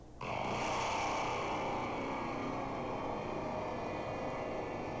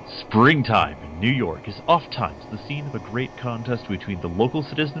Springtime in New York is oftentimes the scene of a great contest between the local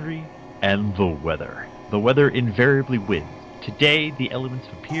citizenry and the weather. The weather invariably wins. Today, the elements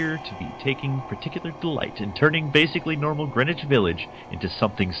appear to be taking particular delight in turning basically normal Greenwich Village into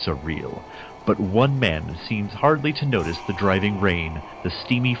something surreal. But one man seems hardly to notice the driving rain, the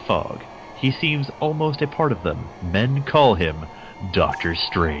steamy fog. He seems almost a part of them. Men call him Doctor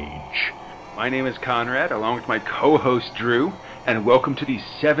Strange. My name is Conrad, along with my co-host Drew, and welcome to the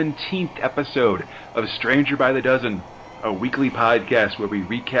 17th episode of Stranger by the Dozen, a weekly podcast where we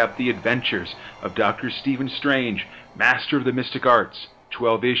recap the adventures of Dr. Stephen Strange, Master of the Mystic Arts,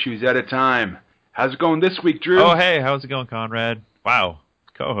 12 issues at a time. How's it going this week, Drew? Oh, hey, how's it going, Conrad? Wow,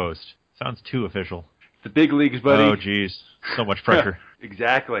 co-host. Sounds too official. The big leagues, buddy. Oh, geez. So much pressure.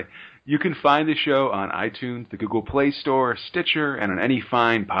 Exactly. You can find the show on iTunes, the Google Play Store, Stitcher, and on any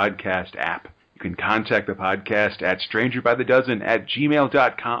fine podcast app. You can contact the podcast at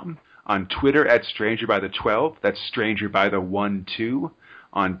strangerbythedozen@gmail.com, on Twitter at strangerbythe12, that's strangerbythe12,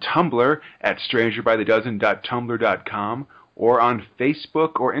 on Tumblr at strangerbythedozen.tumblr.com, or on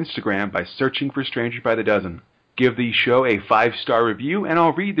Facebook or Instagram by searching for Stranger by the Dozen. Give the show a 5-star review, and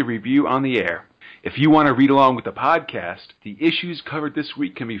I'll read the review on the air. If you want to read along with the podcast, the issues covered this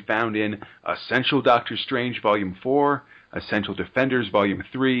week can be found in Essential Doctor Strange Volume 4, Essential Defenders Volume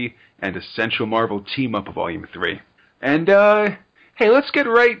 3, and Essential Marvel Team-Up Volume 3. And, hey, let's get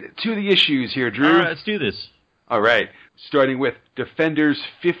right to the issues here, Drew. All right, let's do this. All right, starting with Defenders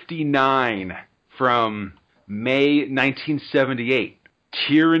 59 from May 1978.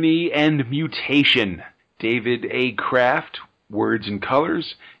 Tyranny and Mutation. David A. Kraft, words and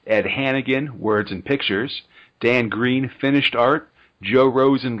colors. Ed Hannigan, words and pictures. Dan Green, finished art. Joe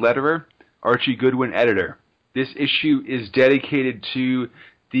Rosen, letterer. Archie Goodwin, editor. This issue is dedicated to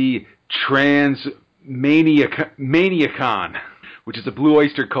the Transmaniacon, which is a Blue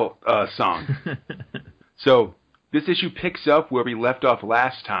Oyster Cult song. So, this issue picks up where we left off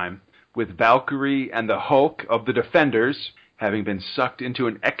last time, with Valkyrie and the Hulk of the Defenders having been sucked into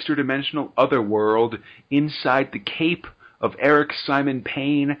an extra-dimensional otherworld inside the cape of Eric Simon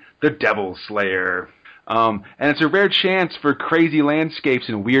Payne, the Devil Slayer. And it's a rare chance for crazy landscapes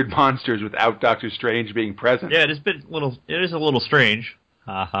and weird monsters without Doctor Strange being present. Yeah, it is a little strange.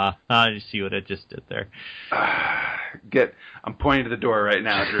 Ha ha ha, you see what I just did there. I'm pointing to the door right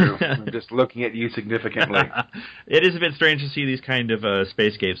now, Drew. I'm just looking at you significantly. It is a bit strange to see these kind of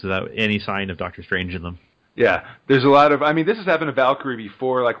spacescapes without any sign of Doctor Strange in them. Yeah, there's a lot of... this has happened to Valkyrie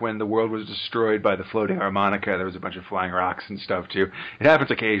before, like when the world was destroyed by the floating harmonica. There was a bunch of flying rocks and stuff, too. It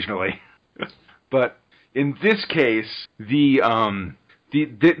happens occasionally. But in this case, this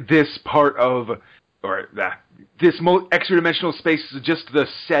part of... this extra-dimensional space is just the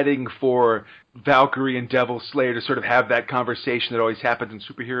setting for Valkyrie and Devil Slayer to sort of have that conversation that always happens in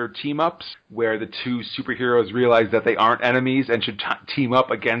superhero team-ups, where the two superheroes realize that they aren't enemies and should team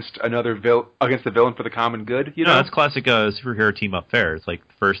up against against the villain for the common good. You know, that's classic superhero team-up fare. It's like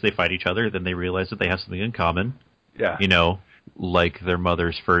first they fight each other, then they realize that they have something in common. Yeah. You know, like their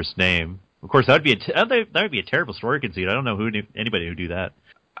mother's first name. Of course, that would be a terrible story conceit. I don't know anybody who'd do that.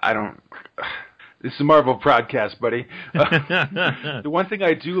 I don't... This is a Marvel podcast, buddy. The one thing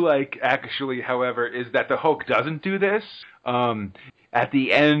I do like, actually, however, is that the Hulk doesn't do this. At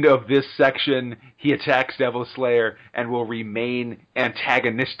the end of this section, he attacks Devil Slayer and will remain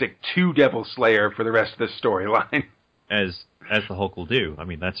antagonistic to Devil Slayer for the rest of the storyline. As the Hulk will do. I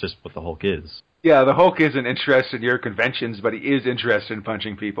mean, that's just what the Hulk is. Yeah, the Hulk isn't interested in your conventions, but he is interested in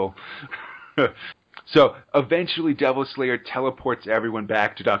punching people. So, eventually Devil Slayer teleports everyone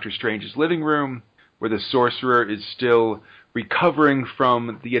back to Doctor Strange's living room, where the Sorcerer is still recovering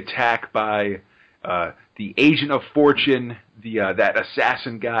from the attack by the Agent of Fortune, that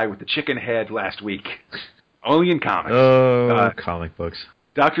assassin guy with the chicken head last week. Only in comics. Oh, comic books.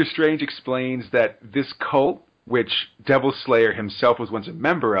 Doctor Strange explains that this cult, which Devil Slayer himself was once a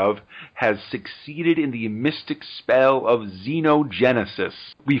member of, has succeeded in the mystic spell of Xenogenesis.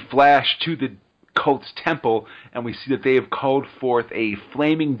 We flash to the cult's temple, and we see that they have called forth a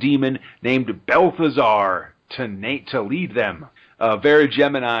flaming demon named Balthazar to lead them. Vera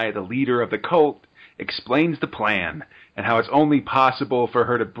Gemini, the leader of the cult, explains the plan, and how it's only possible for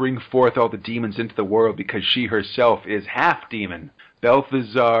her to bring forth all the demons into the world because she herself is half-demon.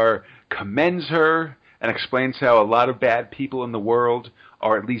 Balthazar commends her, and explains how a lot of bad people in the world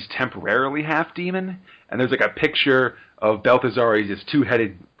are at least temporarily half-demon, and there's like a picture of Balthazar. He's this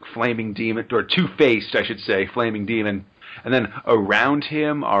two-headed flaming demon, or two-faced, I should say, flaming demon. And then around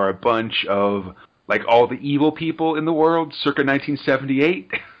him are a bunch of, like, all the evil people in the world, circa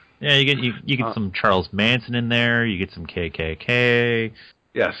 1978. Yeah, you get some Charles Manson in there. You get some KKK.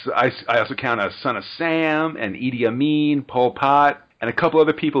 Yes, I also count Son of Sam and Idi Amin, Pol Pot, and a couple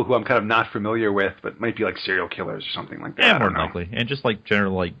other people who I'm kind of not familiar with, but might be like serial killers or something like that. Yeah, I more don't than know. likely. And just like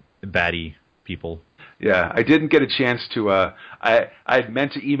general like baddie people. Yeah, I didn't get a chance to. I had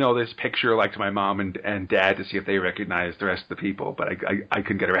meant to email this picture like to my mom and dad to see if they recognized the rest of the people, but I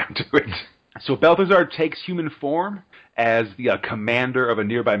couldn't get around to it. So Balthazar takes human form as the commander of a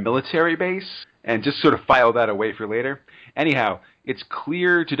nearby military base, and just sort of file that away for later. Anyhow, it's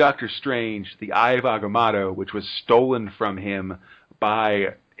clear to Doctor Strange the Eye of Agamotto, which was stolen from him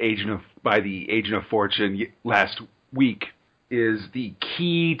by the Agent of Fortune last week, is the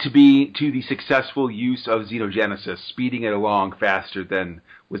key to the successful use of xenogenesis, speeding it along faster than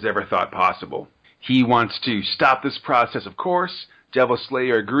was ever thought possible. He wants to stop this process, of course. Devil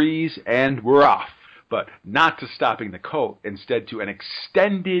Slayer agrees, and we're off. But not to stopping the cult, instead to an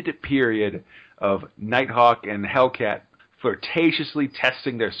extended period of Nighthawk and Hellcat flirtatiously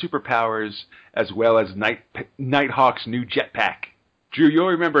testing their superpowers, as well as Nighthawk's new jetpack. Drew, you'll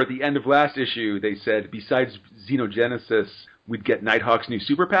remember at the end of last issue, they said besides xenogenesis, we'd get Nighthawk's new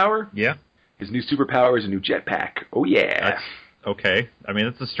superpower. Yeah. His new superpower is a new jetpack. Oh yeah. That's okay. I mean,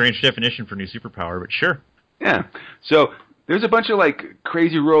 that's a strange definition for new superpower, but sure. Yeah. So there's a bunch of like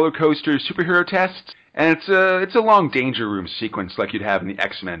crazy roller coaster superhero tests, and it's a long danger room sequence like you'd have in the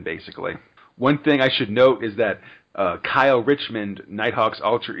X-Men, basically. One thing I should note is that Kyle Richmond, Nighthawk's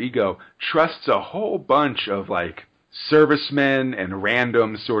alter ego, trusts a whole bunch of like servicemen and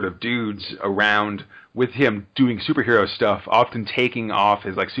random sort of dudes around with him doing superhero stuff, often taking off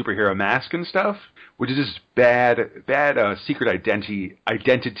his like superhero mask and stuff, which is just bad secret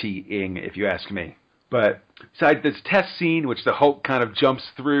identity-ing, if you ask me. But besides this test scene, which the Hulk kind of jumps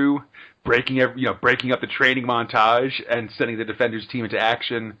through, breaking up the training montage and sending the Defenders team into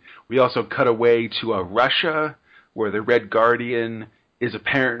action, we also cut away to Russia, where the Red Guardian is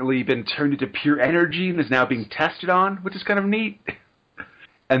apparently been turned into pure energy and is now being tested on, which is kind of neat.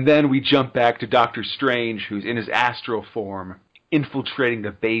 And then we jump back to Doctor Strange, who's in his astral form, infiltrating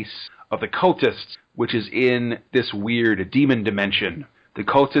the base of the cultists, which is in this weird demon dimension. The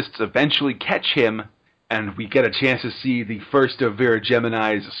cultists eventually catch him, and we get a chance to see the first of Vera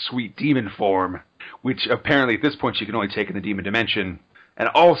Gemini's sweet demon form, which apparently at this point she can only take in the demon dimension. And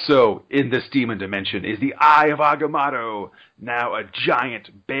also in this demon dimension is the Eye of Agamotto, now a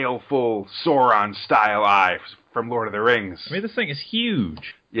giant, baleful, Sauron-style eye from Lord of the Rings. I mean, this thing is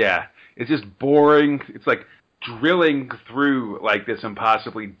huge. Yeah, it's just boring. It's like drilling through like this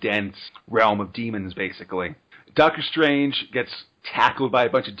impossibly dense realm of demons, basically. Doctor Strange gets tackled by a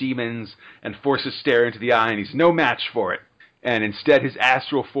bunch of demons and forced to stare into the eye, and he's no match for it. And instead, his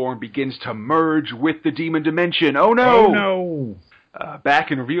astral form begins to merge with the demon dimension. Oh no! Oh no!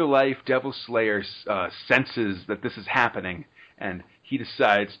 Back in real life, Devil Slayer senses that this is happening, and he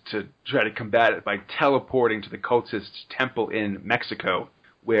decides to try to combat it by teleporting to the cultists' temple in Mexico,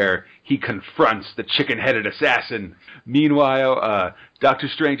 where he confronts the chicken-headed assassin. Meanwhile, Doctor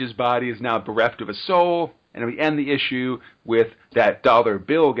Strange's body is now bereft of a soul, and we end the issue with that dollar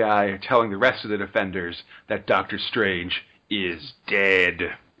bill guy telling the rest of the Defenders that Doctor Strange is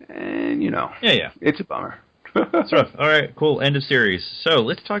dead. And, Yeah. It's a bummer. That's rough. All right, cool. End of series. So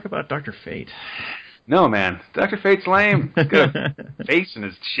let's talk about Dr. Fate. No, man. Dr. Fate's lame. He's got a face in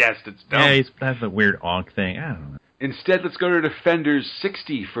his chest. It's dumb. Yeah, he's has the weird onk thing. I don't know. Instead, let's go to Defenders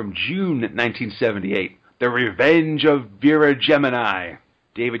 60 from June 1978. The Revenge of Vera Gemini.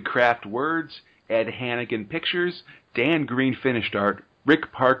 David Kraft words, Ed Hannigan pictures, Dan Green finished art,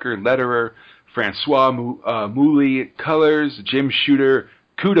 Rick Parker letterer, Francois Mouly colors, Jim Shooter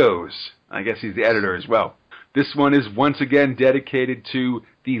kudos. I guess he's the editor as well. This one is once again dedicated to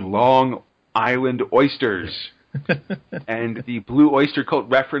the Long Island oysters. And the Blue Oyster Cult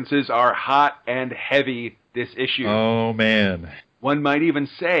references are hot and heavy this issue. Oh, man. One might even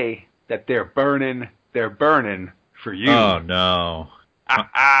say that they're burning for you. Oh, no.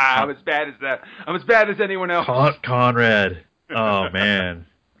 I'm as bad as that. I'm as bad as anyone else. Conrad. Oh, man.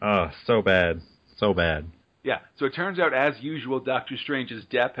 Oh, so bad. So bad. Yeah, so it turns out, as usual, Doctor Strange's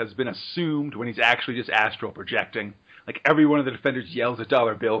death has been assumed when he's actually just astral projecting. Like, every one of the Defenders yells at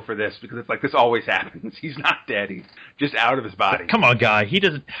Dollar Bill for this, because it's like, this always happens. He's not dead. He's just out of his body. Come on, guy. He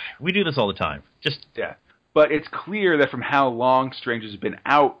doesn't... We do this all the time. Yeah. But it's clear that from how long Strange has been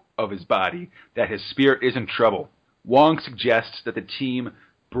out of his body, that his spirit is in trouble. Wong suggests that the team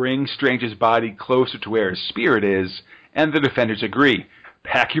bring Strange's body closer to where his spirit is, and the Defenders agree.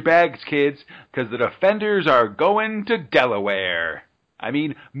 Pack your bags, kids, because the Defenders are going to Delaware. I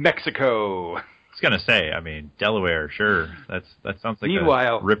mean, Mexico. I was going to say, Delaware, sure. That sounds like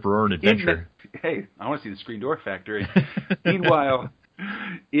Meanwhile, a rip-roaring adventure. Hey, I want to see the Screen Door Factory. Meanwhile,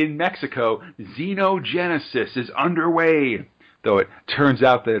 In Mexico, xenogenesis is underway, though it turns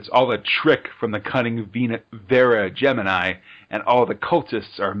out that it's all a trick from the cunning Vera Gemini, and all the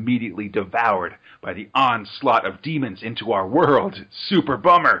cultists are immediately devoured by the onslaught of demons into our world. Super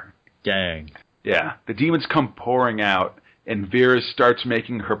bummer. Dang. Yeah, the demons come pouring out, and Vera starts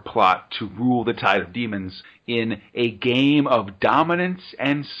making her plot to rule the tide of demons in a game of dominance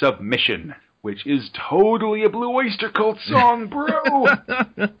and submission, which is totally a Blue Oyster Cult song, bro!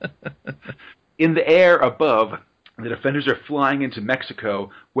 In the air above, the defenders are flying into Mexico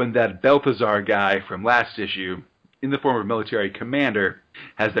when that Balthazar guy from last issue, in the form of a military commander,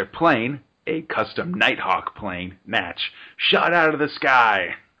 has their plane, a custom Nighthawk plane, match, shot out of the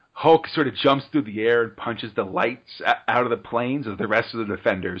sky. Hulk sort of jumps through the air and punches the lights out of the planes as the rest of the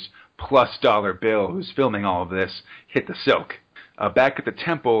defenders, plus Dollar Bill, who's filming all of this, hit the silk. Back at the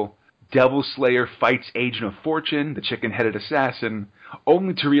temple, Devil Slayer fights Agent of Fortune, the chicken-headed assassin,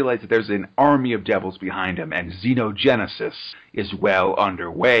 only to realize that there's an army of devils behind him, and xenogenesis is well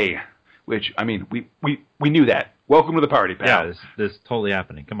underway. Which, I mean, we knew that. Welcome to the party, pal. Yeah, this is totally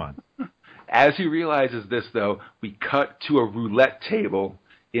happening. Come on. As he realizes this, though, we cut to a roulette table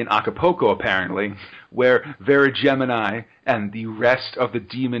in Acapulco, apparently, where Vera Gemini and the rest of the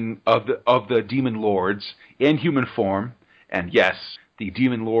demon lords in human form, and yes, the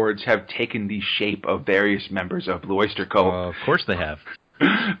demon lords have taken the shape of various members of Blue Oyster Cult. Of course they have.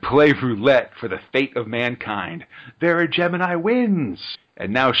 Play roulette for the fate of mankind. Vera Gemini wins,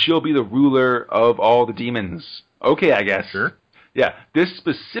 and now she'll be the ruler of all the demons. Okay, I guess. Sure. Yeah, this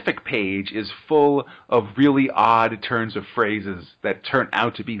specific page is full of really odd turns of phrases that turn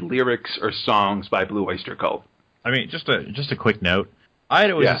out to be lyrics or songs by Blue Oyster Cult. I mean, just a quick note. I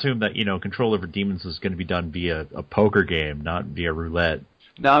had always Yeah. assumed that, control over demons was going to be done via a poker game, not via roulette.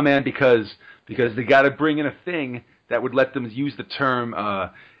 No, man, because they got to bring in a thing that would let them use the term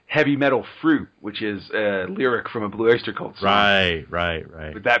heavy metal fruit, which is a lyric from a Blue Oyster Cult song.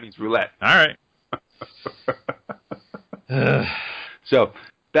 Right. But that means roulette. All right. So,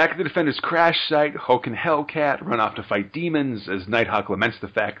 back at the Defender's crash site, Hulk and Hellcat run off to fight demons as Nighthawk laments the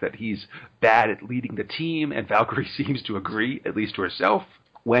fact that he's bad at leading the team, and Valkyrie seems to agree, at least to herself,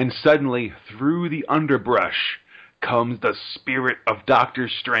 when suddenly, through the underbrush, comes the spirit of Doctor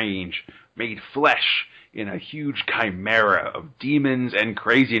Strange, made flesh in a huge chimera of demons and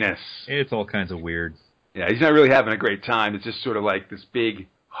craziness. It's all kinds of weird. Yeah, he's not really having a great time. It's just sort of like this big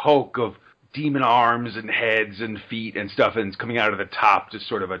hulk of demon arms and heads and feet and stuff, and it's coming out of the top, just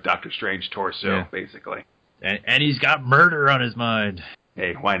sort of a Doctor Strange torso, basically. And he's got murder on his mind.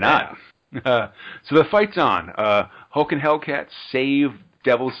 Hey, why not? So the fight's on. Hulk and Hellcat save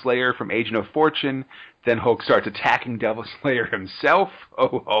Devil Slayer from Agent of Fortune. Then Hulk starts attacking Devil Slayer himself.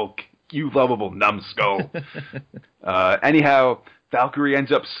 Oh, Hulk, you lovable numbskull. Anyhow, Valkyrie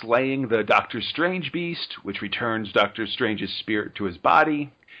ends up slaying the Doctor Strange beast, which returns Doctor Strange's spirit to his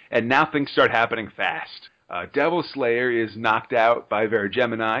body. And now things start happening fast. Devil Slayer is knocked out by Vera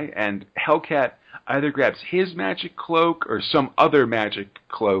Gemini, and Hellcat either grabs his magic cloak or some other magic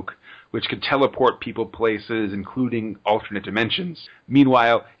cloak, which can teleport people places, including alternate dimensions.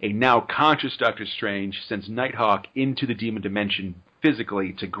 Meanwhile, a now conscious Doctor Strange sends Nighthawk into the demon dimension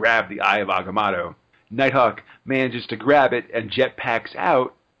physically to grab the Eye of Agamotto. Nighthawk manages to grab it and jetpacks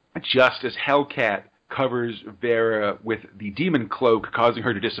out, just as Hellcat covers Vera with the demon cloak, causing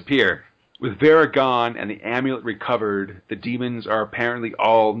her to disappear. With Vera gone and the amulet recovered, the demons are apparently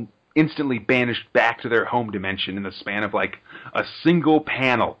all instantly banished back to their home dimension in the span of like a single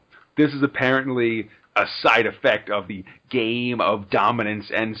panel. This is apparently a side effect of the game of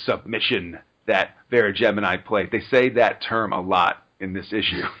dominance and submission that Vera Gemini played. They say that term a lot in this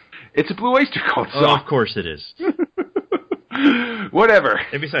issue. It's a Blue Oyster Cult song. Oh, of course it is. Whatever.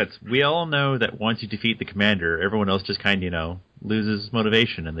 And besides, we all know that once you defeat the commander, everyone else just kind of, loses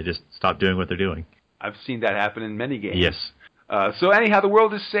motivation and they just stop doing what they're doing. I've seen that happen in many games. Yes. So anyhow, the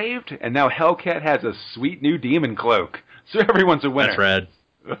world is saved, and now Hellcat has a sweet new demon cloak. So everyone's a winner. That's rad.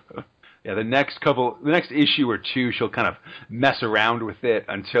 Yeah, the next issue or two, she'll kind of mess around with it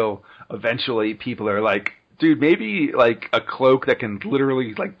until eventually people are like, dude, maybe like a cloak that can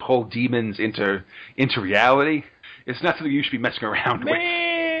literally like pull demons into reality. It's not something you should be messing around with.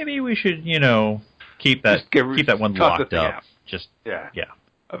 Maybe we should, keep that one locked up. Out. Just yeah. Yeah.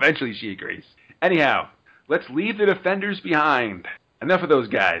 Eventually she agrees. Anyhow, let's leave the Defenders behind. Enough of those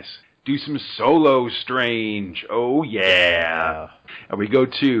guys. Do some solo Strange. Oh, yeah. And we go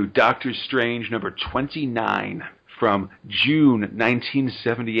to Doctor Strange number 29 from June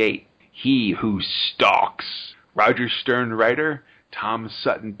 1978. He Who Stalks. Roger Stern writer, Tom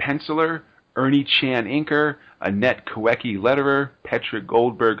Sutton penciler, Ernie Chan inker, Annette Kawecki letterer, Petra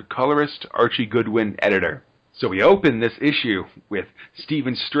Goldberg colorist, Archie Goodwin editor. So we open this issue with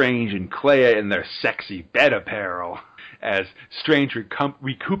Stephen Strange and Clea in their sexy bed apparel as Strange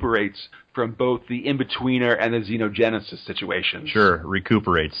recuperates from both the In-Betweener and the Xenogenesis situations. Sure,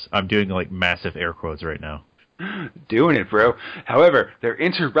 recuperates. I'm doing like massive air quotes right now. Doing it, bro. However, they're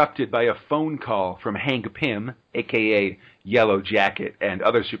interrupted by a phone call from Hank Pym, a.k.a. Yellow Jacket, and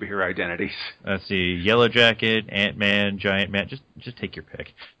other superhero identities. Let's see, Yellow Jacket, Ant-Man, Giant Man. Just take your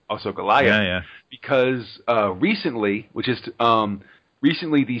pick. Also Goliath. Yeah. Because recently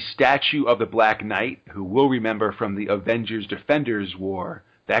the statue of the Black Knight, who we'll remember from the Avengers Defenders War,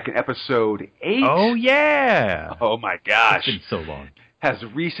 back in episode 8. Oh, yeah! Oh, my gosh. It's been so long. Has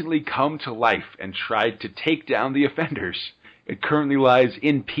recently come to life and tried to take down the Offenders. It currently lies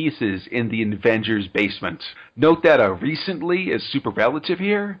in pieces in the Avengers basement. Note that recently is super relative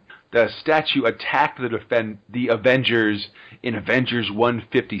here. The statue attacked the Avengers in Avengers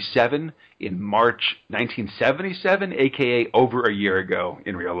 157 in March 1977, aka over a year ago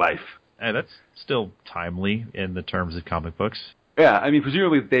in real life. That's still timely in the terms of comic books. Yeah, I mean,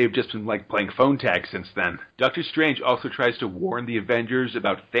 presumably they've just been, like, playing phone tag since then. Doctor Strange also tries to warn the Avengers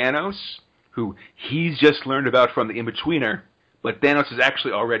about Thanos, who he's just learned about from the In-Betweener, but Thanos has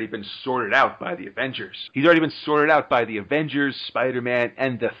actually already been sorted out by the Avengers. He's already been sorted out by the Avengers, Spider-Man,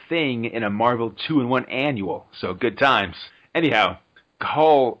 and The Thing in a Marvel 2-in-1 annual, so good times. Anyhow,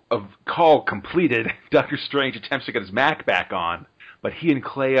 call completed, Doctor Strange attempts to get his Mac back on, but he and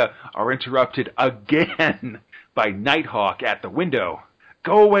Clea are interrupted again by Nighthawk at the window.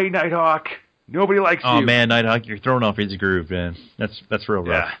 Go away, Nighthawk. Nobody likes you. Oh, man, Nighthawk, you're thrown off his groove, man. That's real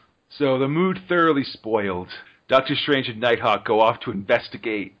rough. Yeah. So the mood thoroughly spoiled. Doctor Strange and Nighthawk go off to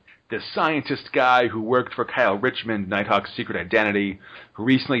investigate the scientist guy who worked for Kyle Richmond, Nighthawk's secret identity, who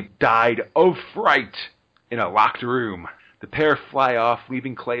recently died of fright in a locked room. The pair fly off,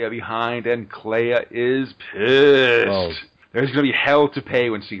 leaving Clea behind, and Clea is pissed. Oh. There's going to be hell to pay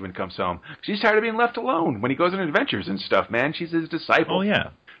when Steven comes home. She's tired of being left alone when he goes on adventures and stuff, man. She's his disciple. Oh,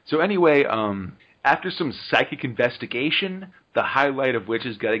 yeah. So anyway, after some psychic investigation, the highlight of which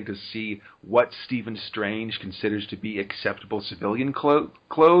is getting to see what Stephen Strange considers to be acceptable civilian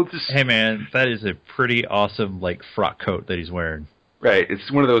clothes. Hey, man, that is a pretty awesome, like, frock coat that he's wearing. Right,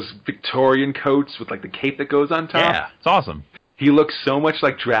 it's one of those Victorian coats with, like, the cape that goes on top. Yeah, it's awesome. He looks so much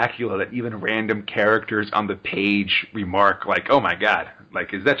like Dracula that even random characters on the page remark, like, oh my god,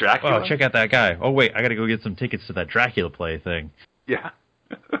 like, is that Dracula? Oh, check out that guy. Oh, wait, I gotta go get some tickets to that Dracula play thing. Yeah.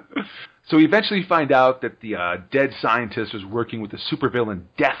 So we eventually find out that the dead scientist was working with the supervillain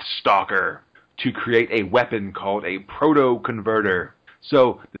Deathstalker to create a weapon called a proto-converter.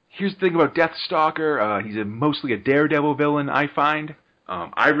 So here's the thing about Deathstalker. He's mostly a Daredevil villain, I find.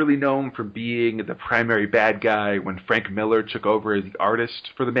 I really know him for being the primary bad guy when Frank Miller took over as the artist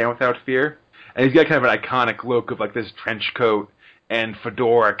for The Man Without Fear. And he's got kind of an iconic look of like this trench coat and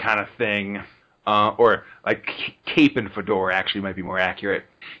fedora kind of thing. Or like cape and fedora actually might be more accurate.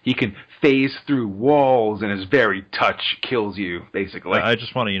 He can phase through walls and his very touch kills you, basically. I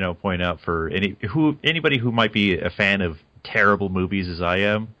just want to, point out for anybody who might be a fan of terrible movies as I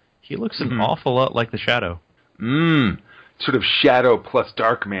am, he looks an awful lot like the Shadow. Sort of Shadow plus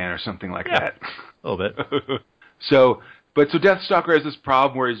Darkman or something like that. A little bit. So Deathstalker has this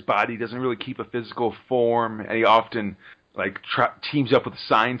problem where his body doesn't really keep a physical form, and he often teams up with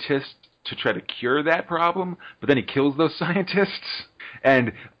scientists to try to cure that problem, but then he kills those scientists.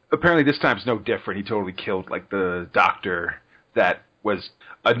 And apparently this time's no different. He totally killed like the doctor that was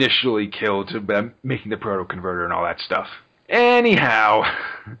initially killed to making the proto-converter and all that stuff. Anyhow,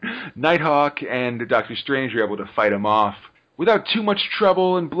 Nighthawk and Doctor Strange are able to fight him off without too much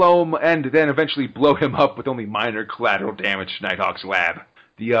trouble and then eventually blow him up with only minor collateral damage to Nighthawk's lab.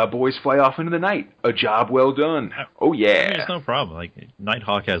 The boys fly off into the night. A job well done. Oh, yeah. There's no problem. Like,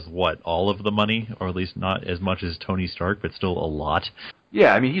 Nighthawk has, all of the money? Or at least not as much as Tony Stark, but still a lot.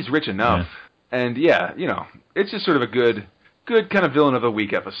 Yeah, I mean, he's rich enough. Yeah. And, yeah, it's just sort of a good kind of villain of the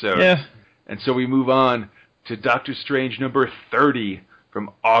week episode. Yeah. And so we move on to Doctor Strange number 30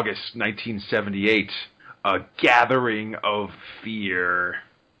 from August 1978. A Gathering of Fear.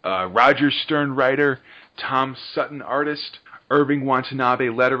 Roger Stern writer, Tom Sutton artist, Irving Watanabe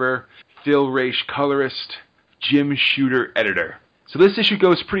letterer, Phil Raish colorist, Jim Shooter editor. So this issue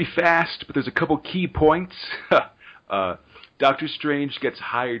goes pretty fast, but there's a couple key points. Doctor Strange gets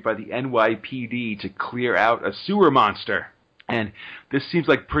hired by the NYPD to clear out a sewer monster. And this seems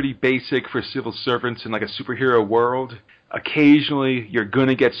like pretty basic for civil servants in like a superhero world. Occasionally, you're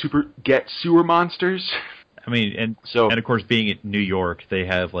gonna get sewer monsters. I mean, and of course, being in New York, they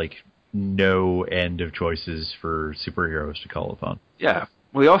have no end of choices for superheroes to call upon. Yeah.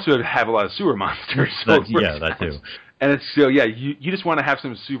 Well, they also have a lot of sewer monsters. So that too. And it's so yeah, you just want to have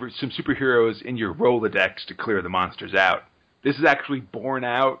some superheroes in your Rolodex to clear the monsters out. This is actually borne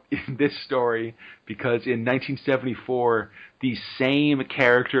out in this story because in 1974, the same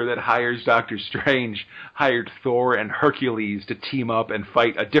character that hires Doctor Strange hired Thor and Hercules to team up and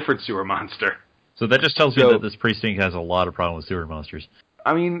fight a different sewer monster. So that just tells me that this precinct has a lot of problems with sewer monsters.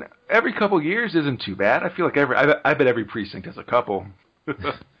 I mean, every couple of years isn't too bad. I feel like I bet every precinct has a couple.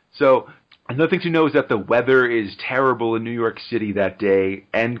 So another thing to know is that the weather is terrible in New York City that day,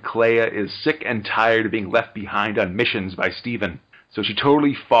 and Clea is sick and tired of being left behind on missions by Steven. So she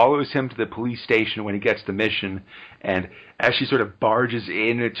totally follows him to the police station when he gets the mission, and as she sort of barges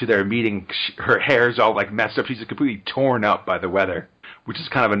into their meeting, her hair's all like messed up. She's completely torn up by the weather, which is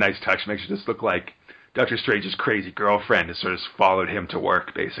kind of a nice touch. It makes her just look like Doctor Strange's crazy girlfriend has sort of followed him to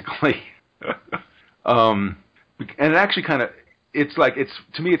work, basically. And it actually kind of,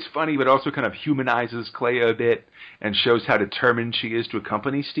 to me it's funny, but also kind of humanizes Clea a bit and shows how determined she is to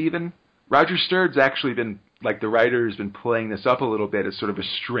accompany Steven. Roger Stern's actually been, like the writer has been playing this up a little bit as sort of a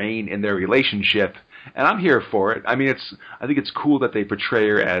strain in their relationship, and I'm here for it. I mean, I think it's cool that they portray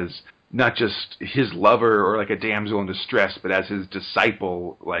her as not just his lover or like a damsel in distress, but as his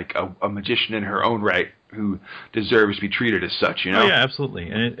disciple, like a magician in her own right who deserves to be treated as such, you know? Oh, yeah, absolutely.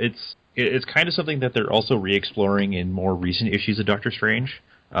 And it's kind of something that they're also re-exploring in more recent issues of Doctor Strange,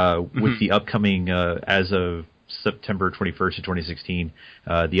 with the upcoming, as of September 21st of 2016,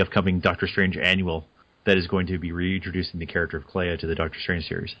 the upcoming Doctor Strange annual that is going to be reintroducing the character of Clea to the Doctor Strange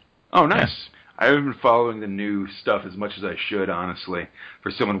series. Oh, nice. Yeah. I haven't been following the new stuff as much as I should, honestly,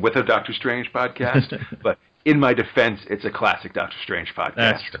 for someone with a Doctor Strange podcast. But in my defense, it's a classic Doctor Strange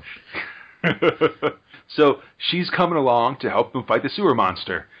podcast. That's true. So she's coming along to help them fight the sewer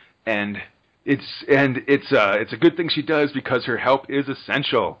monster, and it's a good thing she does because her help is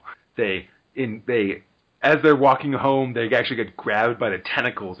essential. As they're walking home, they actually get grabbed by the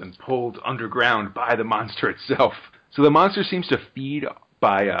tentacles and pulled underground by the monster itself. So the monster seems to feed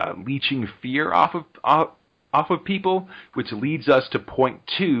by leeching fear off of people, which leads us to point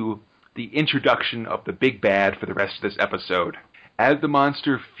 2, the introduction of the big bad for the rest of this episode. As the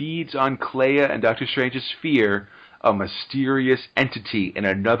monster feeds on Clea and Doctor Strange's fear, a mysterious entity in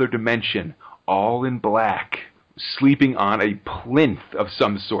another dimension, all in black, sleeping on a plinth of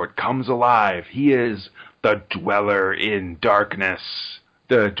some sort, comes alive. He is the Dweller in Darkness.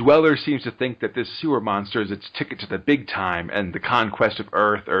 The Dweller seems to think that this sewer monster is its ticket to the big time and the conquest of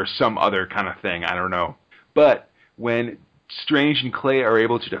Earth or some other kind of thing, I don't know. But when Strange and Clea are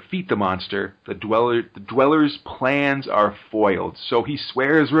able to defeat the monster, the Dweller's plans are foiled, so he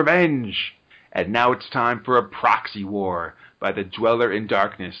swears revenge. And now it's time for a proxy war by the Dweller in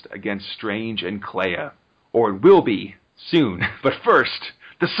Darkness against Strange and Clea. Or it will be, soon. But first,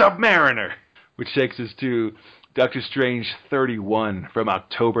 the Submariner, which takes us to Doctor Strange 31 from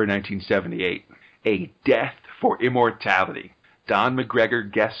October 1978. A Death for Immortality. Don McGregor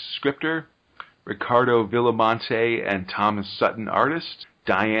guest scripter, Ricardo Villamonte and Thomas Sutton artist,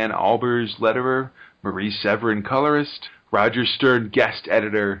 Diane Albers letterer, Marie Severin colorist, Roger Stern guest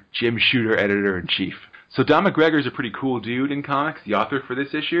editor, Jim Shooter editor-in-chief. So Don McGregor is a pretty cool dude in comics, the author for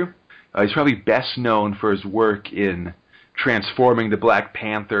this issue. He's probably best known for his work in transforming the Black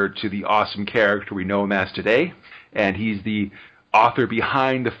Panther to the awesome character we know him as today. And he's the author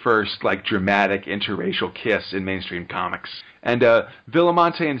behind the first dramatic interracial kiss in mainstream comics. And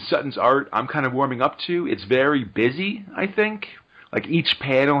Villamonte and Sutton's art I'm kind of warming up to. It's very busy, I think. Each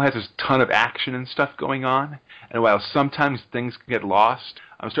panel has a ton of action and stuff going on. And while sometimes things can get lost,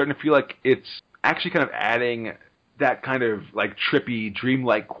 I'm starting to feel like it's actually kind of adding that kind of trippy,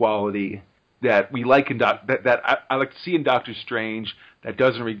 dreamlike quality that we like in that I like to see in Doctor Strange. That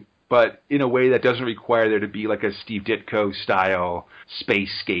doesn't, but in a way that doesn't require there to be a Steve Ditko style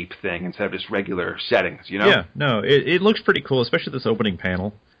spacescape thing instead of just regular settings. You know? Yeah, no, it looks pretty cool, especially this opening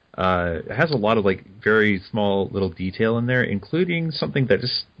panel. It has a lot of very small little detail in there, including something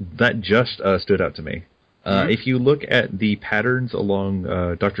that just stood out to me. If you look at the patterns along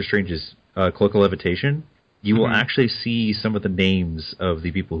Doctor Strange's cloak of levitation, you will actually see some of the names of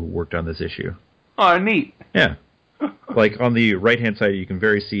the people who worked on this issue. Oh, neat. Yeah. On the right-hand side, you can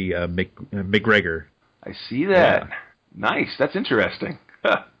see McGregor. I see that. Yeah. Nice. That's interesting.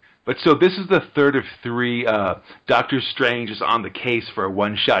 But so this is the third of 3 Doctor Strange is on the case for a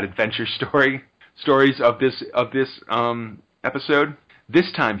one-shot adventure stories of this episode.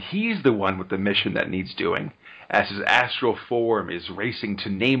 This time, he's the one with the mission that needs doing, as his astral form is racing to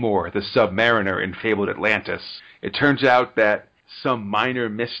Namor, the Submariner in fabled Atlantis. It turns out that some minor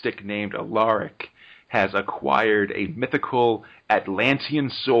mystic named Alaric has acquired a mythical Atlantean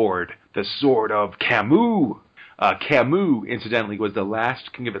sword, the Sword of Camus. Camus, incidentally, was the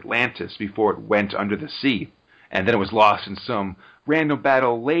last king of Atlantis before it went under the sea. And then it was lost in some random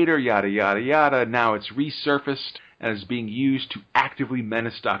battle later, yada yada yada. Now it's resurfaced and is being used to actively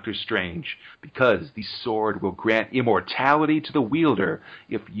menace Doctor Strange, because the sword will grant immortality to the wielder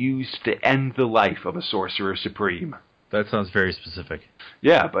if used to end the life of a Sorcerer Supreme. That sounds very specific.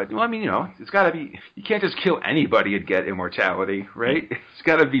 Yeah, but, well, I mean, it's got to be, you can't just kill anybody and get immortality, right? It's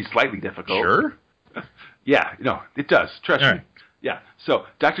got to be slightly difficult. Sure? Yeah, no, it does. Trust me. Right. Yeah, so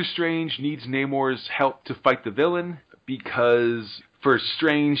Doctor Strange needs Namor's help to fight the villain, because for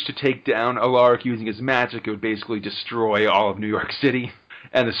Strange to take down Alaric using his magic, it would basically destroy all of New York City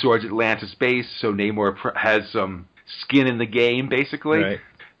and the sword's Atlantis base, so Namor has some skin in the game, basically. Right.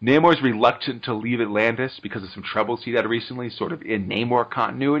 Namor's reluctant to leave Atlantis because of some troubles he'd had recently, sort of in Namor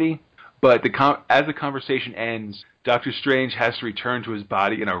continuity. But as the conversation ends, Doctor Strange has to return to his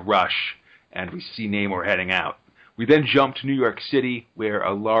body in a rush, and we see Namor heading out. We then jump to New York City, where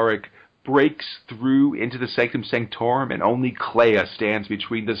Alaric breaks through into the Sanctum Sanctorum, and only Clea stands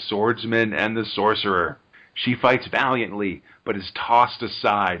between the swordsman and the sorcerer. She fights valiantly, but is tossed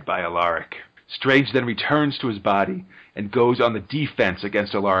aside by Alaric. Strange then returns to his body and goes on the defense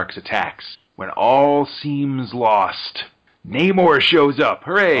against Alaric's attacks. When all seems lost, Namor shows up.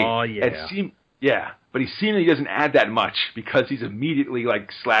 Hooray! Oh, yeah. But he seemingly doesn't add that much, because he's immediately,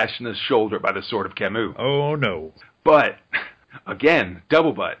 slashed in the shoulder by the Sword of Camus. Oh, no. But, again,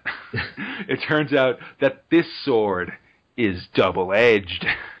 double but. It turns out that this sword is double-edged.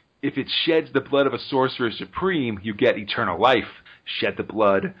 If it sheds the blood of a Sorcerer Supreme, you get eternal life. Shed the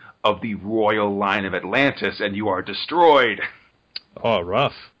blood of the royal line of Atlantis, and you are destroyed. Oh,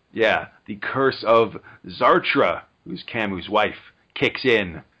 rough. Yeah, the curse of Zartra, who's Camus' wife, kicks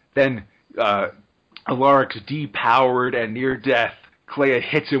in. Then, Alaric's depowered and near death. Clea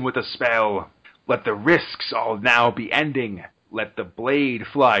hits him with a spell. Let the risks all now be ending. Let the blade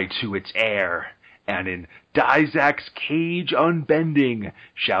fly to its heir. And in Dizak's cage unbending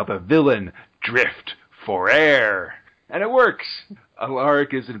shall the villain drift for air. And it works.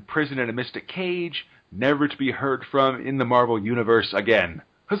 Alaric is imprisoned in a mystic cage, never to be heard from in the Marvel Universe again.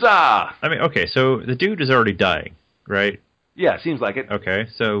 Huzzah! I mean, okay, so the dude is already dying, right? Yeah, seems like it. Okay,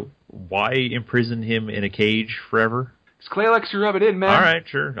 so why imprison him in a cage forever? Because Clay likes to rub it in, man. All right,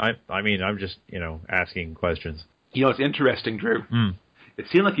 sure. I mean, I'm just, asking questions. It's interesting, Drew. Mm. It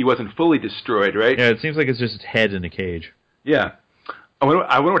seemed like he wasn't fully destroyed, right? Yeah, it seems like it's just his head in a cage. Yeah. I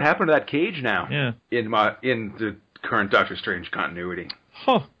wonder what happened to that cage now. Yeah. In the current Doctor Strange continuity.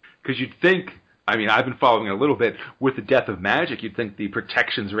 Huh. Because you'd think, I've been following it a little bit, with the death of magic, you'd think the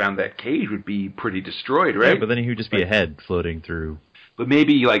protections around that cage would be pretty destroyed, right? Yeah, but then he would just be a head floating through. But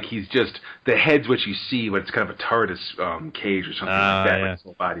maybe, he's just, the head's what you see, but it's kind of a TARDIS cage or something like that, yeah. his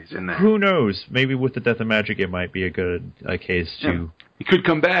whole body's in there. Who knows? Maybe with the death of magic, it might be a good case to... Yeah. He could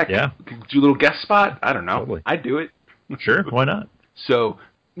come back. Yeah. Could do a little guest spot. I don't know. Totally. I'd do it. Sure, why not? So,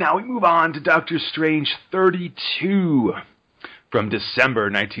 now we move on to Doctor Strange 32 from December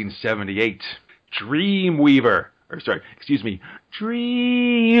 1978. Dreamweaver.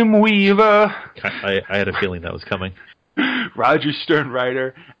 Dreamweaver. I had a feeling that was coming. Roger Stern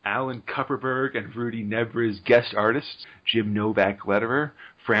writer, Alan Kupperberg and Rudy Nebres guest artists, Jim Novak letterer,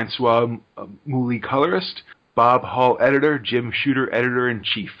 Francois Mouly colorist, Bob Hall editor, Jim Shooter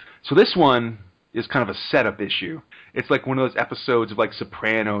editor-in-chief. So this one is kind of a setup issue. It's like one of those episodes of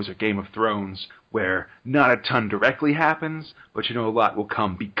Sopranos or Game of Thrones where not a ton directly happens, but a lot will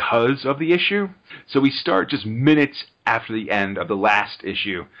come because of the issue. So we start just minutes after the end of the last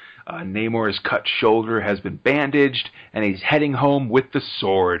issue. Namor's cut shoulder has been bandaged, and he's heading home with the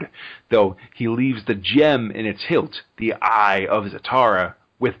sword, though he leaves the gem in its hilt, the Eye of Zatara,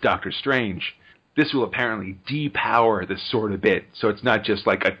 with Doctor Strange. This will apparently depower the sword a bit, so it's not just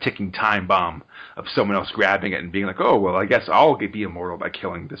like a ticking time bomb of someone else grabbing it and being like, oh, well, I guess I'll be immortal by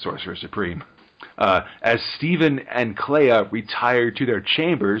killing the Sorcerer Supreme. As Stephen and Clea retire to their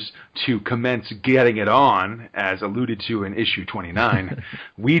chambers to commence getting it on, as alluded to in issue 29,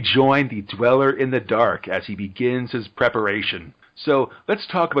 we join the Dweller in the Dark as he begins his preparation. So let's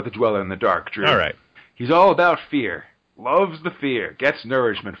talk about the Dweller in the Dark, Drew. All right. He's all about fear. Loves the fear. Gets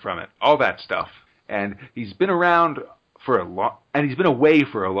nourishment from it. All that stuff. And he's been around and he's been away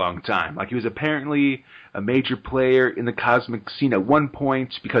for a long time. He was apparently a major player in the cosmic scene at one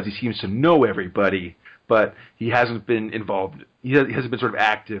point because he seems to know everybody, but he hasn't been involved. He hasn't been sort of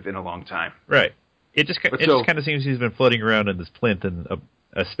active in a long time. Right. It just kind of seems he's been floating around in this plinth in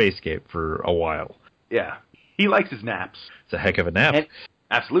a spacescape for a while. Yeah. He likes his naps. It's a heck of a nap.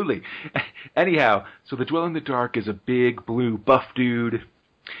 Absolutely. Anyhow, so the Dweller in the Dark is a big, blue, buff dude.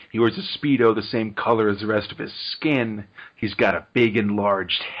 He wears a Speedo the same color as the rest of his skin. He's got a big,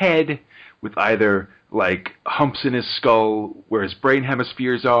 enlarged head with either, like, humps in his skull where his brain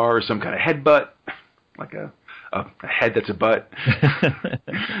hemispheres are, or some kind of head butt, like a head that's a butt.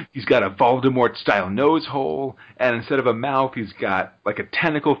 He's got a Voldemort-style nose hole, and instead of a mouth, he's got, like, a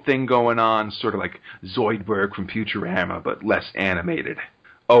tentacle thing going on, sort of like Zoidberg from Futurama, but less animated.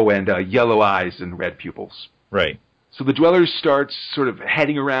 Oh, and yellow eyes and red pupils. Right. So the Dweller starts sort of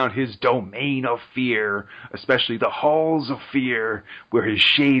heading around his domain of fear, especially the halls of fear, where his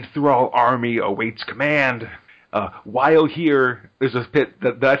Shade Thrall army awaits command. While here, there's a bit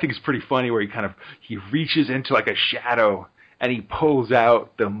that I think is pretty funny where he reaches into like a shadow and he pulls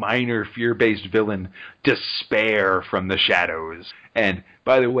out the minor fear-based villain Despair from the shadows. And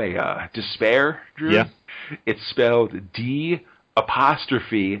by the way, Despair, Drew? Yeah. It's spelled D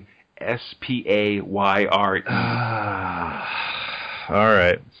apostrophe Spayre. All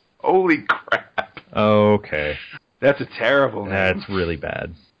right. Holy crap. Okay. That's a terrible name. That's really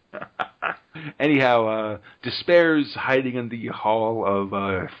bad. Anyhow, Despair's hiding in the Hall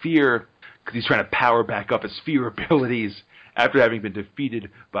of Fear because he's trying to power back up his fear abilities after having been defeated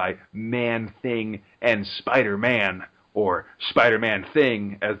by Man-Thing and Spider-Man, or Spider-Man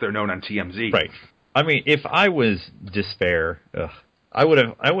Thing, as they're known on TMZ. Right. I mean, if I was Despair, I would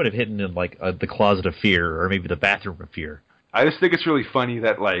have hidden in like the closet of fear, or maybe the bathroom of fear. I just think it's really funny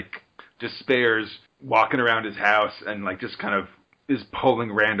that like Despair's walking around his house and like just kind of is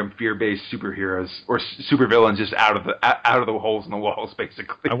pulling random fear-based superheroes or supervillains just out of the holes in the walls,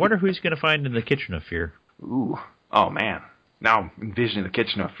 basically. I wonder who he's going to find in the kitchen of fear. Ooh, oh man! Now I'm envisioning the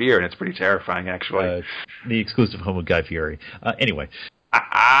kitchen of fear, and it's pretty terrifying, actually. The exclusive home of Guy Fieri. Anyway.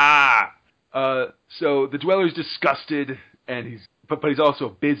 So the Dweller's disgusted, and but he's also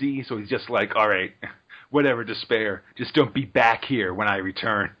busy, so he's just like, all right, whatever, Despair, just don't be back here when I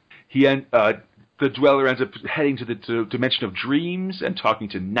return. The Dweller ends up heading to the dimension of dreams and talking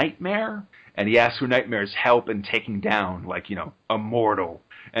to Nightmare, and he asks for Nightmare's help in taking down, like, a mortal.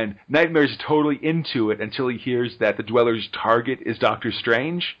 And Nightmare's totally into it until he hears that the Dweller's target is Doctor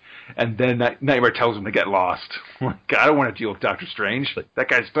Strange, and then Nightmare tells him to get lost. Like, I don't want to deal with Doctor Strange. That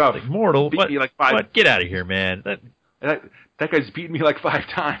guy's tough. Like, mortal? Beat me like 5. What? Get out of here, man. That guy's beaten me like 5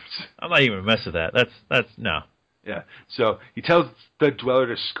 times. I'm not even mess with that. That's no. Yeah, so he tells the Dweller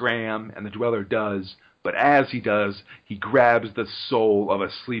to scram, and the Dweller does, but as he does, he grabs the soul of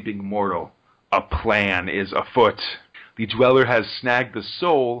a sleeping mortal. A plan is afoot. The Dweller has snagged the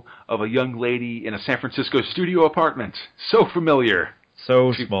soul of a young lady in a San Francisco studio apartment. So familiar.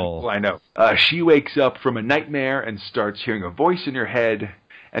 So small. I know. She wakes up from a nightmare and starts hearing a voice in her head,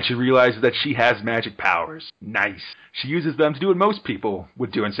 and she realizes that she has magic powers. Nice. She uses them to do what most people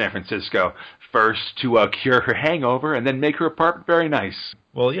would do in San Francisco. First, to cure her hangover, and then make her apartment very nice.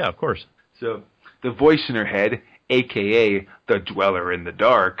 Well, yeah, of course. So, the voice in her head, a.k.a. the Dweller in the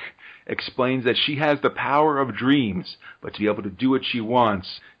Dark, explains that she has the power of dreams, but to be able to do what she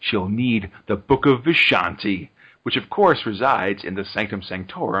wants, she'll need the Book of Vishanti, which of course resides in the Sanctum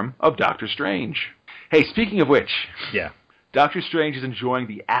Sanctorum of Doctor Strange. Hey, speaking of which... Yeah. Doctor Strange is enjoying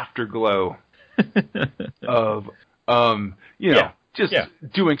the afterglow of,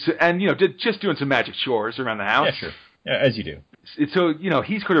 doing some magic chores around the house. Yeah, sure. Yeah, as you do. So,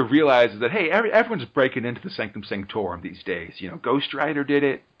 he sort of realizes that, hey, everyone's breaking into the Sanctum Sanctorum these days. Ghost Rider did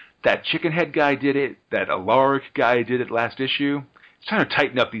it, that Chickenhead guy did it, that Alaric guy did it last issue. It's trying to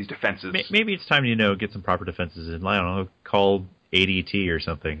tighten up these defenses. Maybe it's time to, get some proper defenses in. I don't know, called ADT or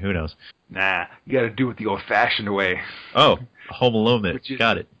something. Who knows? Nah, you got to do it the old-fashioned way. Oh, Home Alone then.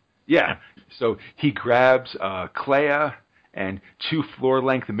 Got it. Yeah. So he grabs Clea and 2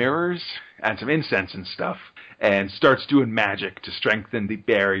 floor-length mirrors and some incense and stuff, and starts doing magic to strengthen the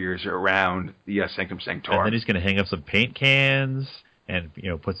barriers around the Sanctum Sanctorum. And then he's going to hang up some paint cans and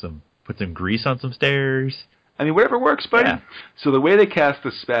put some grease on some stairs. I mean, whatever works, buddy. Yeah. So the way they cast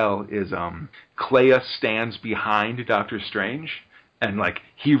the spell is Clea stands behind Doctor Strange, and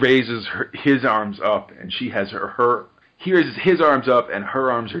he raises his arms up, and she has he raises his arms up, and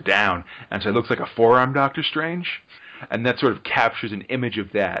her arms are down, and so it looks like a forearm Doctor Strange, and that sort of captures an image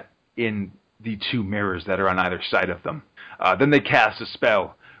of that in the 2 mirrors that are on either side of them. Then they cast a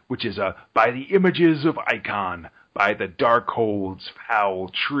spell, which is by the images of Icon, by the Darkhold's foul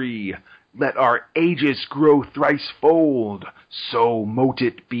tree, let our aegis grow thricefold, so mote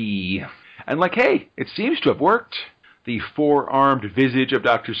it be. And hey, it seems to have worked. The 4-armed visage of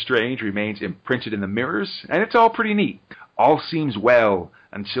Doctor Strange remains imprinted in the mirrors, and it's all pretty neat. All seems well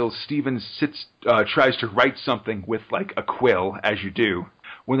until Steven tries to write something with, like, a quill, as you do,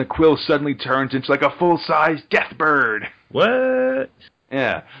 when the quill suddenly turns into, like, a full-size death bird. What?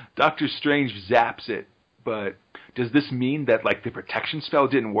 Yeah, Doctor Strange zaps it, but does this mean that, like, the protection spell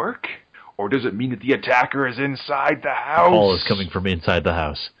didn't work? Or does it mean that the attacker is inside the house? The call is coming from inside the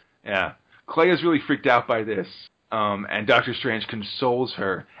house. Yeah. Clea's really freaked out by this, and Doctor Strange consoles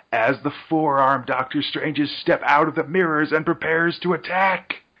her as the four-armed Doctor Stranges step out of the mirrors and prepares to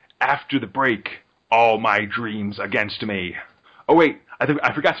attack. After the break, all my dreams against me. Oh, wait,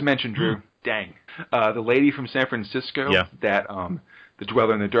 I forgot to mention, Drew. Dang. The lady from San Francisco that the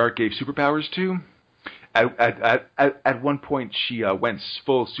Dweller in the Dark gave superpowers to, at one point she went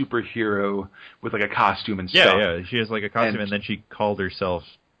full superhero with, like, a costume and stuff. Yeah, she has, like, a costume, and then she called herself...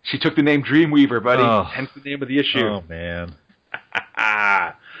 She took the name Dreamweaver, buddy. Hence the name of the issue. Oh, man.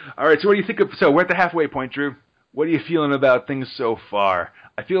 All right, so what do you think of... So we're at the halfway point, Drew. What are you feeling about things so far?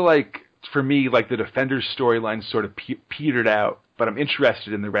 I feel like, for me, like, the Defenders storyline sort of petered out, but I'm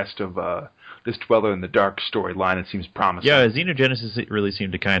interested in the rest of this Dweller in the Dark storyline. It seems promising. Yeah, Xenogenesis really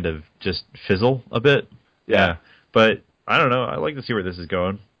seemed to kind of just fizzle a bit. Yeah. But, I don't know. I like to see where this is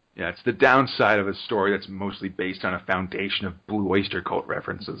going. Yeah, it's the downside of a story that's mostly based on a foundation of Blue Oyster Cult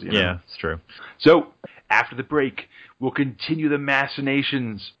references, you know? Yeah, it's true. So, after the break, we'll continue the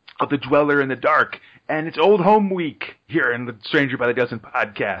machinations of the Dweller in the Dark and its old home week here in the Stranger by the Dozen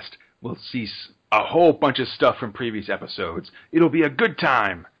podcast. We'll see a whole bunch of stuff from previous episodes. It'll be a good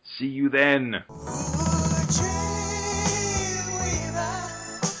time. See you then.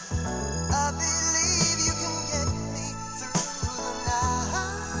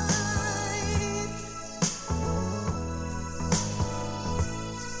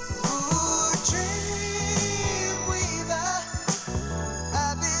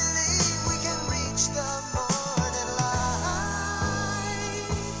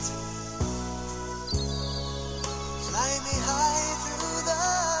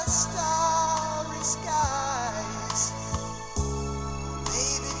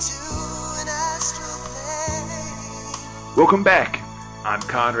 Welcome back. I'm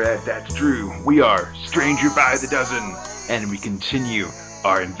Conrad, that's Drew. We are Stranger by the Dozen, and we continue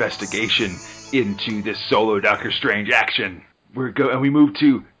our investigation into this solo Doctor Strange action. We move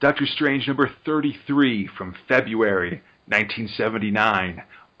to Doctor Strange number 33 from February 1979.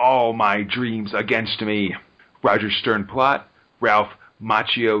 All My Dreams Against Me. Roger Stern plot, Ralph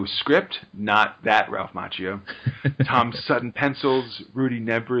Macchio script, not that Ralph Macchio. Tom Sutton pencils, Rudy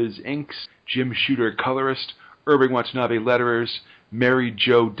Nebres inks, Jim Shooter colorist, Irving Watanabe letterers, Mary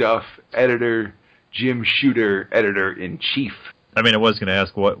Jo Duff editor, Jim Shooter editor-in-chief. I mean, I was going to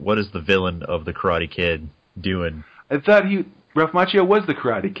ask, what is the villain of the Karate Kid doing? I thought Ralph Macchio was the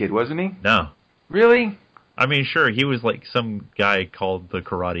Karate Kid, wasn't he? No. Really? I mean, sure, he was like some guy called the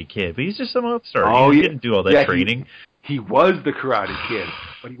Karate Kid, but he's just some upstart. Oh, he didn't do all that training. He was the Karate Kid,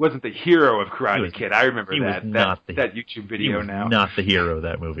 but he wasn't the hero of Karate Kid. I remember that. That YouTube video now. Not the hero of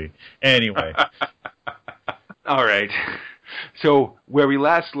that movie. Anyway. All right. So, where we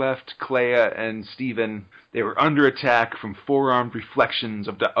last left Clea and Steven, they were under attack from four-armed reflections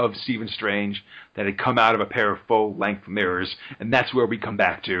of Stephen Strange that had come out of a pair of full-length mirrors, and that's where we come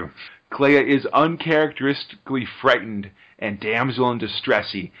back to. Clea is uncharacteristically frightened and damsel in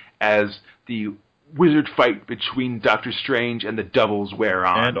distressy as the wizard fight between Doctor Strange and the Doubles wear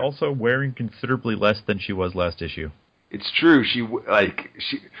on. And also wearing considerably less than she was last issue. It's true.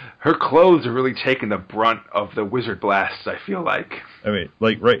 Her clothes are really taking the brunt of the wizard blasts, I feel like. I mean,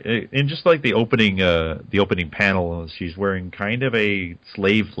 right, and just like the opening panel, she's wearing kind of a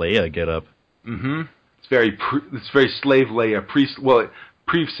slave Leia getup. Mm-hmm. It's very slave Leia,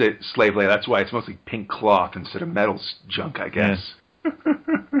 pre-slave Leia. That's why it's mostly pink cloth instead of metal junk, I guess.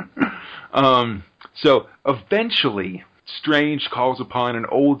 Yeah. So eventually, Strange calls upon an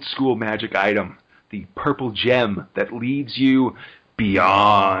old school magic item, the purple gem that leads you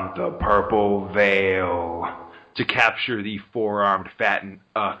beyond the purple veil to capture the four-armed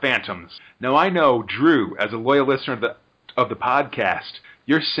phantoms. Now I know, Drew, as a loyal listener of the podcast,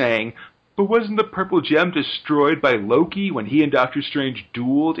 you're saying, but wasn't the purple gem destroyed by Loki when he and Doctor Strange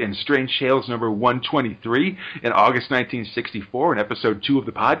dueled in Strange Tales number 123 in August 1964 in episode 2 of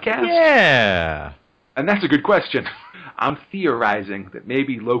the podcast? Yeah! And that's a good question. I'm theorizing that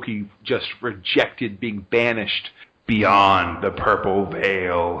maybe Loki just rejected being banished beyond the purple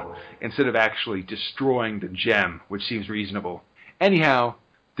veil instead of actually destroying the gem, which seems reasonable. Anyhow,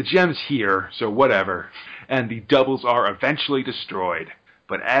 the gem's here, so whatever, and the Doubles are eventually destroyed.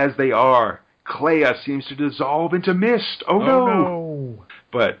 But as they are, Clea seems to dissolve into mist. Oh no!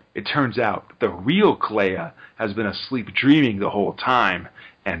 But it turns out the real Clea has been asleep dreaming the whole time,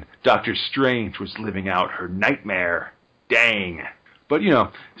 and Doctor Strange was living out her nightmare. Dang. But,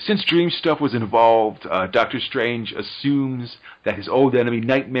 since dream stuff was involved, Doctor Strange assumes that his old enemy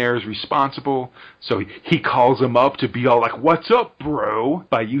Nightmare is responsible, so he calls him up to be all like, "What's up, bro?"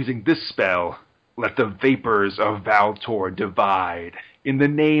 by using this spell. "Let the vapors of Valtor divide. In the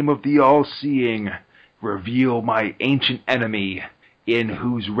name of the All-Seeing, reveal my ancient enemy, in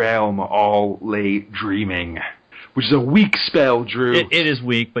whose realm all lay dreaming." Which is a weak spell, Drew. It is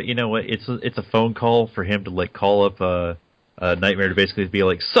weak, but you know what? It's a phone call for him to call up Nightmare to basically be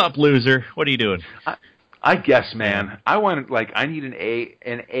like, "Sup, loser? What are you doing?" I guess, man. I need an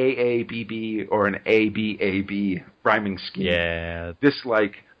AABB or an ABAB rhyming scheme. Yeah. This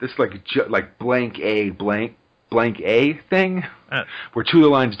blank A thing, where two of the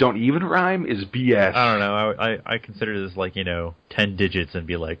lines don't even rhyme, is BS. I don't know. I consider this 10 digits and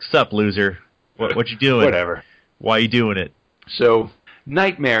be like, "Sup, loser? What you doing? Whatever. Why you doing it?" So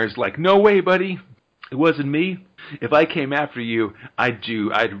Nightmare's like, "No way, buddy. It wasn't me. If I came after you, I'd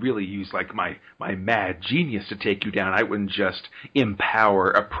really use my mad genius to take you down. I wouldn't just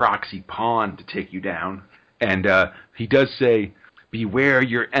empower a proxy pawn to take you down." And he does say, "Beware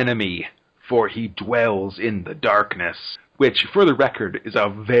your enemy, for he dwells in the darkness." Which, for the record, is a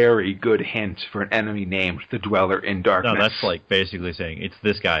very good hint for an enemy named the Dweller in Darkness. No, that's basically saying it's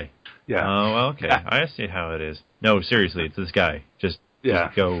this guy. Yeah. Oh, okay. I see how it is. No, seriously, it's this guy. Just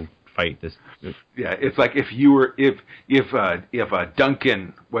go fight this. Yeah, it's like if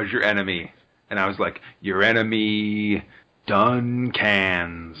Duncan was your enemy, and I was like, "Your enemy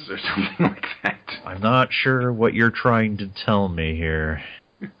Duncans," or something like that. I'm not sure what you're trying to tell me here.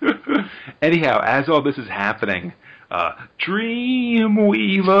 Anyhow, as all this is happening,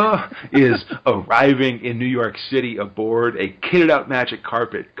 Dreamweaver is arriving in New York City aboard a kitted-out magic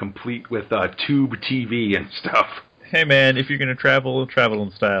carpet, complete with tube TV and stuff. Hey, man, if you're going to travel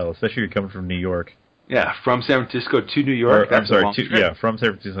in style, especially if you're coming from New York. Yeah, from San Francisco to New York. From San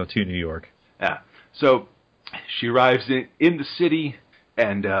Francisco to New York. Yeah. So she arrives in the city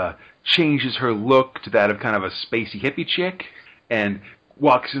and changes her look to that of kind of a spacey hippie chick, and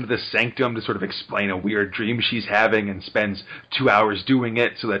walks into the sanctum to sort of explain a weird dream she's having, and spends 2 hours doing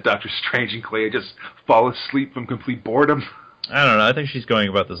it so that Doctor Strange and Clea just fall asleep from complete boredom. I don't know. I think she's going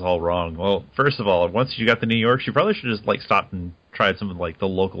about this all wrong. Well, first of all, once you got to New York, she probably should just stopped and tried some of the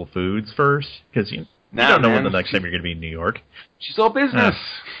local foods first, because you don't know when the next time you're going to be in New York. She's all business.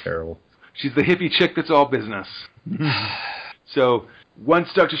 Terrible. She's the hippie chick that's all business. So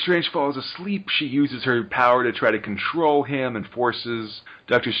once Doctor Strange falls asleep, she uses her power to try to control him and forces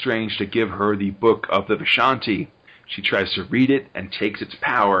Doctor Strange to give her the Book of the Vishanti. She tries to read it and takes its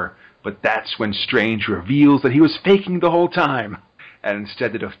power, but that's when Strange reveals that he was faking the whole time, and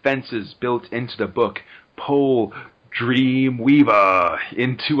instead the defenses built into the book pull Dreamweaver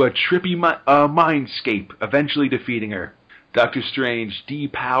into a trippy mindscape, eventually defeating her. Doctor Strange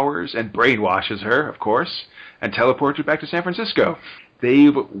depowers and brainwashes her, of course, and teleports her back to San Francisco.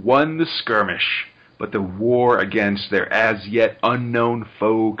 They've won the skirmish, but the war against their as-yet unknown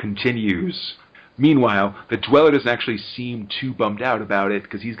foe continues. Meanwhile, the Dweller doesn't actually seem too bummed out about it,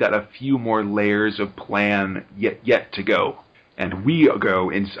 because he's got a few more layers of plan yet to go. And we go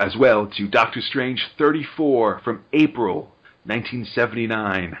as well to Doctor Strange 34 from April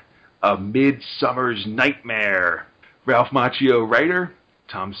 1979, A Midsummer's Nightmare. Ralph Macchio writer,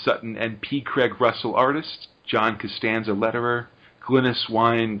 Tom Sutton and P. Craig Russell artist, John Costanza letterer, Glynis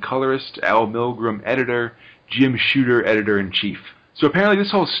Wine colorist, Al Milgram editor, Jim Shooter editor-in-chief. So apparently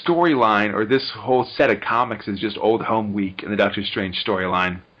this whole storyline, or this whole set of comics, is just Old Home Week in the Doctor Strange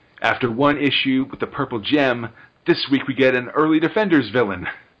storyline. After one issue with the Purple Gem, this week we get an early Defenders villain.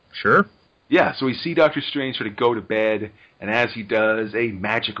 Sure. Yeah, so we see Doctor Strange sort of go to bed, and as he does, a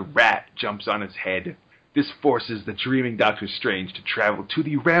magic rat jumps on his head. This forces the dreaming Doctor Strange to travel to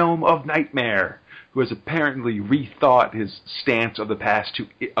the realm of Nightmare, who has apparently rethought his stance of the past two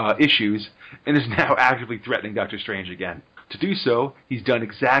issues, and is now actively threatening Doctor Strange again. To do so, he's done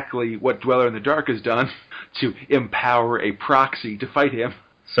exactly what Dweller in the Dark has done, to empower a proxy to fight him.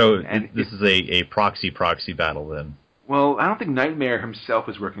 So this is a proxy battle, then? Well, I don't think Nightmare himself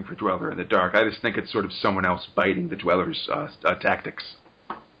is working for Dweller in the Dark. I just think it's sort of someone else biting the Dweller's tactics.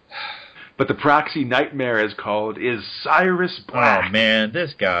 But the proxy Nightmare is called is Cyrus Black. Oh, man,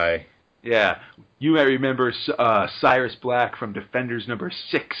 this guy. Yeah. You may remember Cyrus Black from Defenders number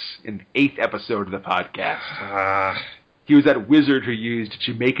 6 in the 8th episode of the podcast. He was that wizard who used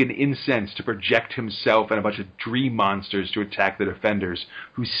Jamaican incense to project himself and a bunch of dream monsters to attack the defenders,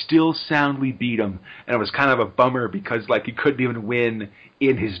 who still soundly beat him. And it was kind of a bummer because, like, he couldn't even win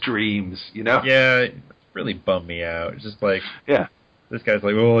in his dreams, you know? Yeah, it really bummed me out. It's just like, Yeah. this guy's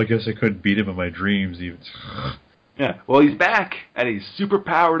like, well, I guess I couldn't beat him in my dreams even. Yeah. Well, he's back, and he's super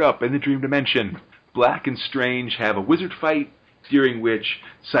powered up in the dream dimension. Black and Strange have a wizard fight, during which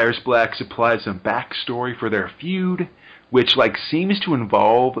Cyrus Black supplies some backstory for their feud, which, like, seems to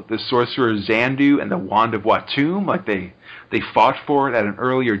involve the Sorcerer Xandu and the Wand of Watum. Like, they fought for it at an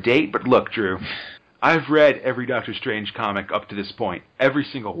earlier date. But look, Drew, I've read every Doctor Strange comic up to this point, every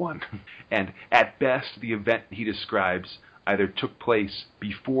single one. And at best, the event he describes either took place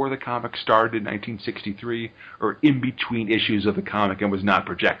before the comic started in 1963 or in between issues of the comic and was not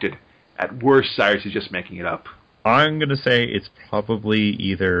projected. At worst, Cyrus is just making it up. I'm going to say it's probably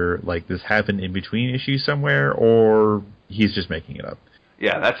either, like, this happened in between issues somewhere, or he's just making it up.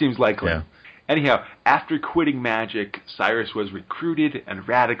 Yeah, that seems likely. Yeah. Anyhow, after quitting magic, Cyrus was recruited and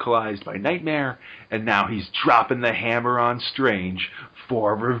radicalized by Nightmare, and now he's dropping the hammer on Strange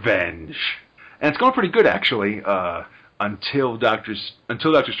for revenge. And it's going pretty good, actually, until Doctor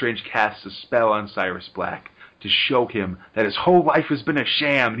Strange casts a spell on Cyrus Black to show him that his whole life has been a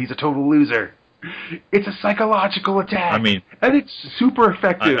sham and he's a total loser. It's a psychological attack. I mean, and it's super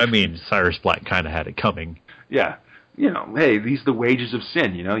effective. I mean, Cyrus Black kind of had it coming. Yeah. You know, hey, these are the wages of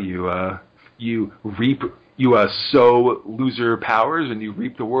sin, you know, you sow loser powers and you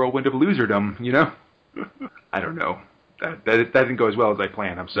reap the whirlwind of loserdom, you know? I don't know. That didn't go as well as I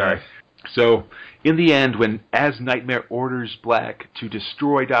planned, I'm sorry. Right. So, in the end, as Nightmare orders Black to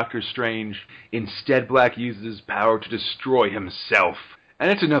destroy Doctor Strange, instead Black uses his power to destroy himself.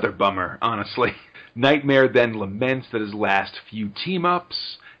 And it's another bummer, honestly. Nightmare then laments that his last few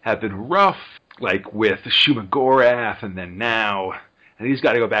team-ups have been rough, like with Shumagorath and then now, and he's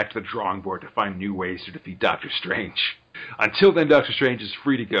got to go back to the drawing board to find new ways to defeat Doctor Strange. Until then, Doctor Strange is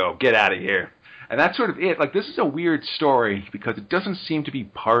free to go. Get out of here. And that's sort of it. Like, this is a weird story because it doesn't seem to be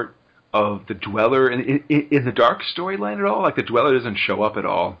part of the Dweller in the Dark storyline at all. Like, the Dweller doesn't show up at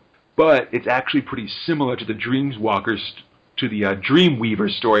all. But it's actually pretty similar to the Dreamweaver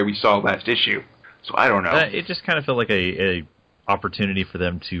story we saw last issue. So I don't know. It just kind of felt like a opportunity for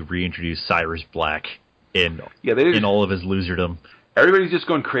them to reintroduce Cyrus Black in all of his loserdom. Everybody's just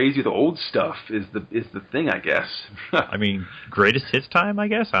going crazy with the old stuff is the thing, I guess. I mean, greatest hits time, I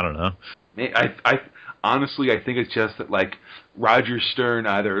guess? I don't know. Honestly, I think it's just that, like, Roger Stern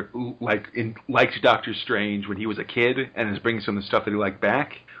either liked Doctor Strange when he was a kid and is bringing some of the stuff that he liked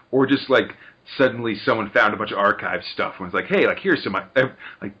back, or just, like, suddenly someone found a bunch of archive stuff and was like, hey, like, here's some,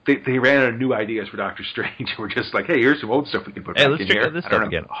 they ran out of new ideas for Doctor Strange and were just like, hey, here's some old stuff we can put back in here. Let's check out this stuff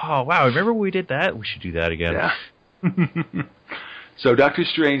again. Oh, wow, remember when we did that? We should do that again. Yeah. So, Doctor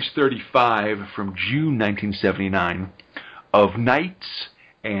Strange 35 from June 1979, of Knights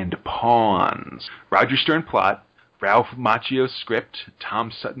and Pawns. Roger Stern plot, Ralph Macchio script,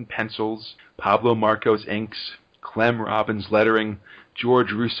 Tom Sutton pencils, Pablo Marcos inks, Clem Robbins lettering,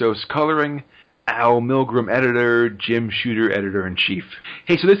 George Russo's coloring, Al Milgrom editor, Jim Shooter editor-in-chief.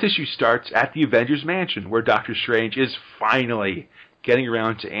 Hey, so this issue starts at the Avengers Mansion, where Doctor Strange is finally getting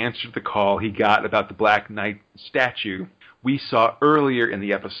around to answer the call he got about the Black Knight statue we saw earlier in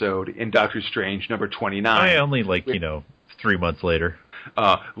the episode in Doctor Strange number 29. Only 3 months later.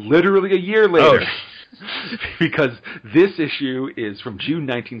 Literally a year later. Oh. Because this issue is from June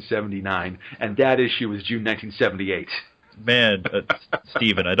 1979, and that issue was June 1978. Man,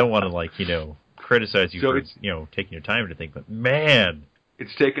 Steven, I don't want to, criticize you for, taking your time to think, but man.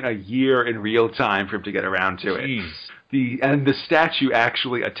 It's taken a year in real time for him to get around to it. Jeez. The statue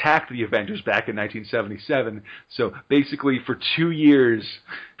actually attacked the Avengers back in 1977, so basically for 2 years,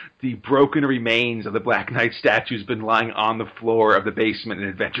 the broken remains of the Black Knight statue has been lying on the floor of the basement in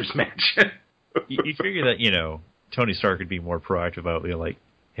Avengers Mansion. You figure that, Tony Stark would be more proactive about,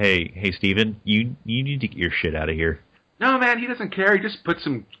 hey, Steven, you need to get your shit out of here. No, man, he doesn't care. He just put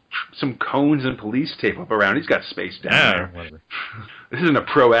some cones and police tape up around. He's got space down there. Whatever. This isn't a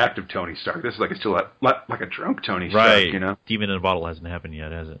proactive Tony Stark. This is still like a drunk Tony Stark, right. Demon in a bottle hasn't happened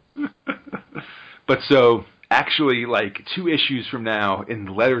yet, has it? But so, actually, 2 issues from now, in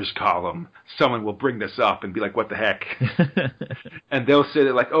the letters column, someone will bring this up and be like, what the heck? And they'll say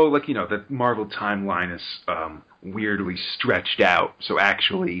that, the Marvel timeline is weirdly stretched out. So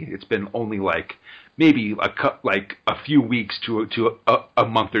actually, it's been only, maybe a few weeks to a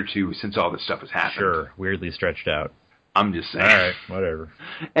month or two since all this stuff has happened. Sure, weirdly stretched out. I'm just saying. All right, whatever.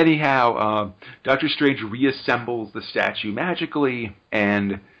 Anyhow, Doctor Strange reassembles the statue magically,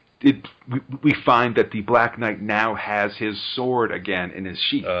 and we find that the Black Knight now has his sword again in his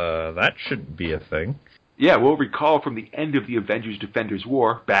sheath. That shouldn't be a thing. Yeah, we'll recall from the end of the Avengers Defenders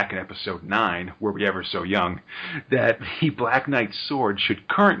War, back in episode 9, Were We Ever So Young, that the Black Knight's sword should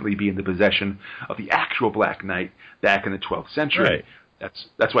currently be in the possession of the actual Black Knight back in the 12th century. Right.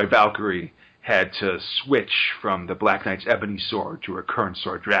 That's why Valkyrie had to switch from the Black Knight's ebony sword to her current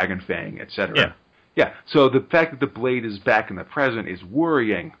sword, Dragonfang, etc. Yeah. Yeah, so the fact that the blade is back in the present is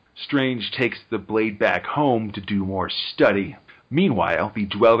worrying. Strange takes the blade back home to do more study. Meanwhile, the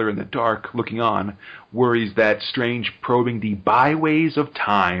Dweller in the Dark, looking on, worries that Strange probing the byways of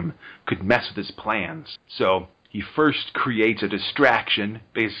time could mess with his plans. So he first creates a distraction,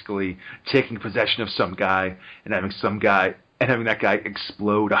 basically taking possession of some guy and having that guy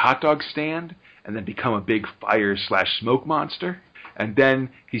explode a hot dog stand and then become a big fire/smoke monster. And then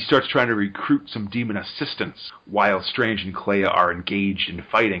he starts trying to recruit some demon assistants while Strange and Clea are engaged in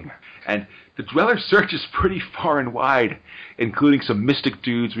fighting. And the Dweller searches pretty far and wide, including some mystic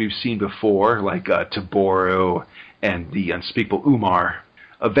dudes we've seen before, like Taboro and the unspeakable Umar.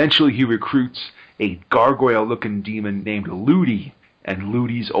 Eventually he recruits a gargoyle-looking demon named Ludi, and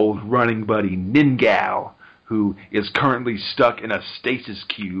Ludi's old running buddy Ningal, who is currently stuck in a stasis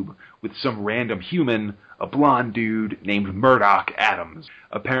cube with some random human, a blonde dude named Murdoch Adams.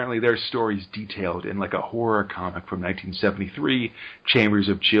 Apparently their story's detailed in like a horror comic from 1973, Chambers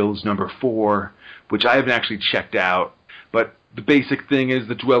of Chills #4, which I haven't actually checked out. But the basic thing is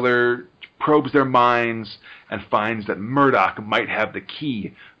the Dweller probes their minds and finds that Murdoch might have the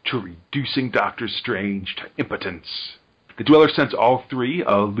key to reducing Doctor Strange to impotence. The Dweller sends all three,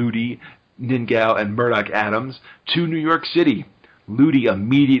 Ludi, Ningal, and Murdoch Adams, to New York City. Ludi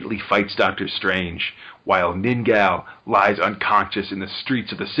immediately fights Doctor Strange, while Ningal lies unconscious in the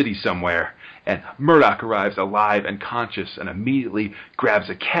streets of the city somewhere, and Murdoch arrives alive and conscious and immediately grabs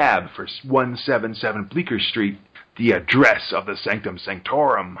a cab for 177 Bleecker Street, the address of the Sanctum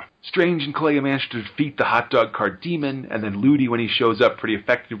Sanctorum. Strange and Clea manage to defeat the hot dog cart demon, and then Ludi, when he shows up pretty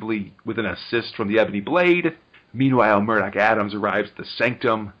effectively with an assist from the Ebony Blade. Meanwhile, Murdoch Adams arrives at the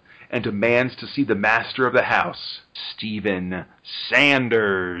Sanctum and demands to see the master of the house, Stephen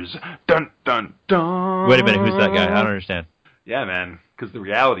Sanders. Dun, dun, dun. Wait a minute, who's that guy? I don't understand. Yeah, man, because the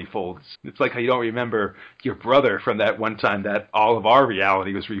reality folds. It's like how you don't remember your brother from that one time that all of our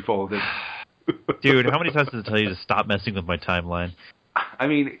reality was refolded. Dude, how many times did I tell you to stop messing with my timeline? I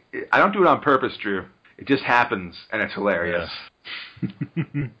mean, I don't do it on purpose, Drew. It just happens, and it's hilarious.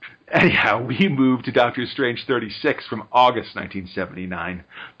 Yeah. Anyhow, we move to Doctor Strange 36 from August 1979,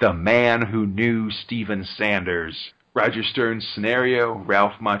 The Man Who Knew Stephen Sanders. Roger Stern's scenario,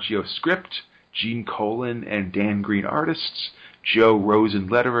 Ralph Macchio script, Gene Colan and Dan Green artists, Joe Rosen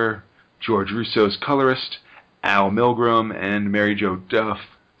letterer, George Russo's colorist, Al Milgrom and Mary Jo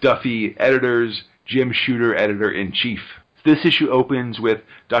Duffy editors, Jim Shooter editor-in-chief. This issue opens with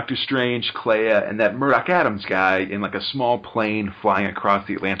Doctor Strange, Clea, and that Murdoch Adams guy in like a small plane flying across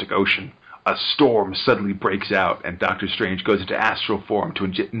the Atlantic Ocean. A storm suddenly breaks out, and Doctor Strange goes into astral form to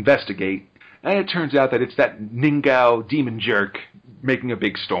investigate. And it turns out that it's that Ningal demon jerk making a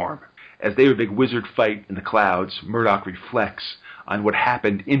big storm. As they have a big wizard fight in the clouds, Murdoch reflects on what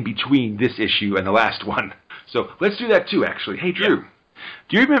happened in between this issue and the last one. So let's do that too, actually. Hey, Drew, yeah.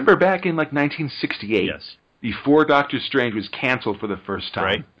 Do you remember back in like 1968? Yes. Before Doctor Strange was canceled for the first time,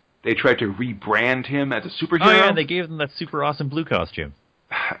 right. They tried to rebrand him as a superhero. Oh, yeah, they gave him that super awesome blue costume.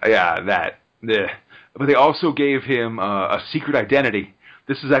 Yeah, that. But they also gave him a secret identity.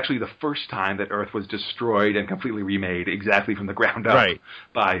 This is actually the first time that Earth was destroyed and completely remade exactly from the ground up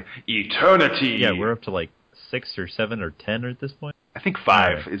by Eternity. Yeah, we're up to like 6 or 7 or 10 at this point. I think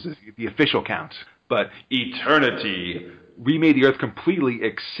 5 is the official count. But Eternity remade the Earth completely,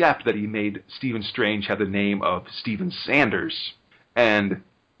 except that he made Stephen Strange have the name of Stephen Sanders. And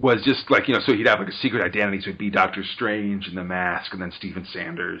was just like, so he'd have like a secret identity, so it'd be Doctor Strange in the mask, and then Stephen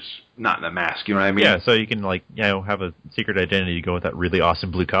Sanders not in the mask, you know what I mean? Yeah, so you can have a secret identity to go with that really awesome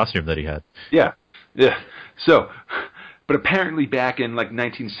blue costume that he had. Yeah. So, but apparently back in like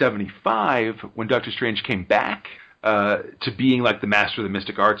 1975, when Doctor Strange came back to being like the master of the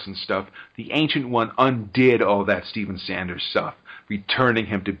mystic arts and stuff, the Ancient One undid all that Stephen Sanders stuff, returning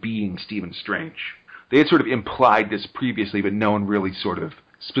him to being Stephen Strange. They had sort of implied this previously, but no one really sort of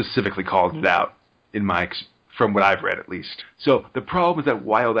specifically called it out, from what I've read at least. So the problem is that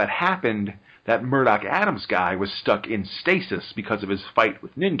while that happened, that Murdoch Adams guy was stuck in stasis because of his fight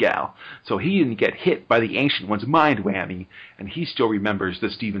with Ningal, so he didn't get hit by the Ancient One's mind whammy, and he still remembers the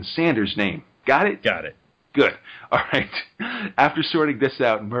Stephen Sanders name. Got it? Got it. Good. All right. After sorting this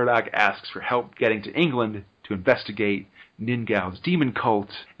out, Murdoch asks for help getting to England to investigate Ningal's demon cult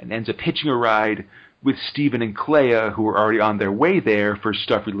and ends up hitching a ride with Stephen and Clea, who are already on their way there for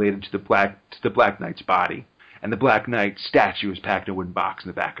stuff related to the Black Knight's body. And the Black Knight statue is packed in a wooden box in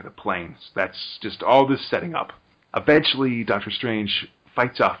the back of the plane. So that's just all this setting up. Eventually, Doctor Strange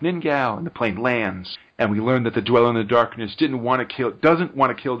fights off Ningal, and the plane lands. And we learn that the Dweller in the Darkness doesn't want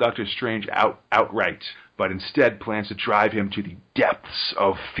to kill Doctor Strange outright, but instead plans to drive him to the depths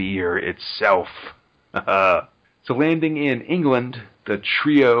of fear itself. So landing in England, the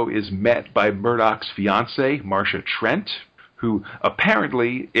trio is met by Murdoch's fiancée, Marcia Trent, who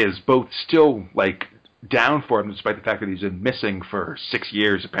apparently is both still, down for him, despite the fact that he's been missing for 6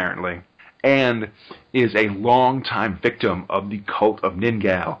 years, apparently, and is a long-time victim of the cult of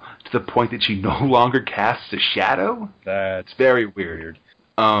Ningal, to the point that she no longer casts a shadow? That's very weird.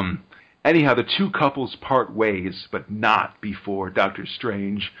 Anyhow, the two couples part ways, but not before Doctor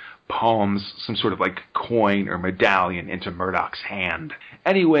Strange palms some sort of coin or medallion into Murdoch's hand.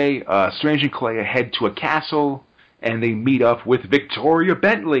 Anyway, Strange and Clea head to a castle, and they meet up with Victoria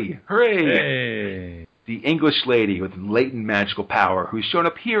Bentley. Hooray! Hey. The English lady with latent magical power, who's shown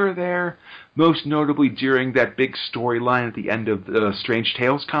up here or there, most notably during that big storyline at the end of the Strange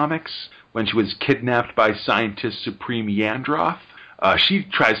Tales comics, when she was kidnapped by scientist Supreme Yandroth. She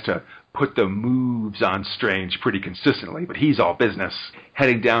tries to put the moves on Strange pretty consistently, but he's all business,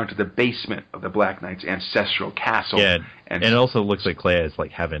 heading down to the basement of the Black Knight's ancestral castle. Yeah, and it also looks like Clea is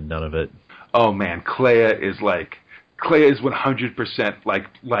having none of it. Oh man, Clea is 100%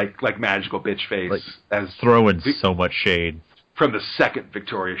 like magical bitch face, as throwing so much shade from the second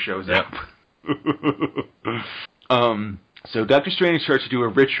Victoria shows up. So Doctor Strange starts to do a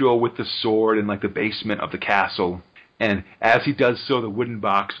ritual with the sword in the basement of the castle. And as he does so, the wooden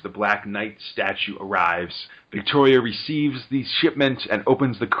box with the Black Knight statue arrives. Victoria receives the shipment and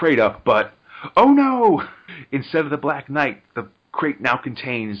opens the crate up, but, oh no! Instead of the Black Knight, the crate now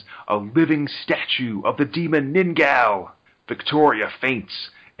contains a living statue of the demon Ningal. Victoria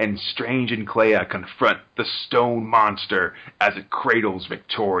faints, and Strange and Clea confront the stone monster as it cradles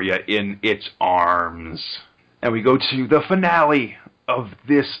Victoria in its arms. And we go to the finale of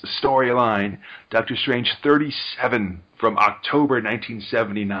this storyline, Doctor Strange 37 from October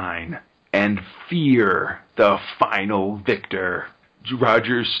 1979, and Fear, the final victor.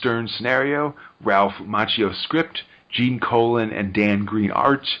 Roger Stern scenario, Ralph Macchio script, Gene Colan and Dan Green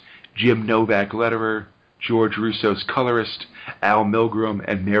art, Jim Novak letterer, George Russo's colorist, Al Milgrom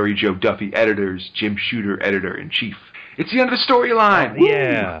and Mary Jo Duffy editors, Jim Shooter editor-in-chief. It's the end of the storyline!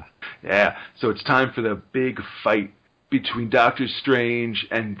 Yeah! Yeah, so it's time for the big fight between Doctor Strange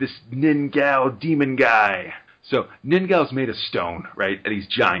and this Ningal demon guy. So, Ningal's made of stone, right? And he's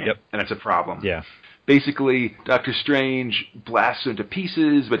giant, Yep. and that's a problem. Yeah. Basically, Doctor Strange blasts him to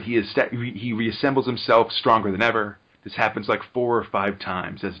pieces, but he reassembles himself stronger than ever. This happens 4 or 5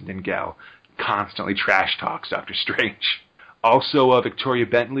 times as Ningal constantly trash talks Doctor Strange. Also, Victoria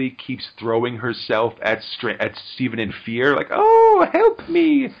Bentley keeps throwing herself at Stephen in fear, oh, help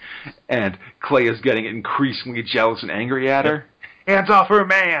me! And Clea's getting increasingly jealous and angry at her. Hands off her,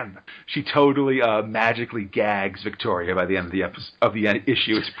 man! She totally magically gags Victoria by the end of the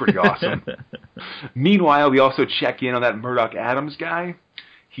issue. It's pretty awesome. Meanwhile, we also check in on that Murdoch Adams guy.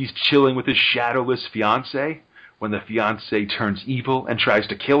 He's chilling with his shadowless fiancée when the fiancée turns evil and tries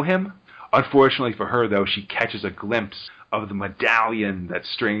to kill him. Unfortunately for her, though, she catches a glimpse of the medallion that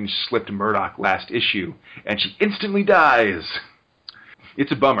Strange slipped Murdoch last issue, and she instantly dies.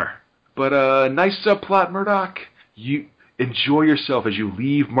 It's a bummer. But nice subplot, Murdoch. You enjoy yourself as you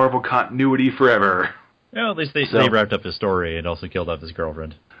leave Marvel continuity forever. Well, at least they wrapped up his story and also killed off his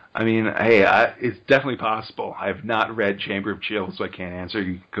girlfriend. I mean, hey, it's definitely possible. I have not read Chamber of Chills, so I can't answer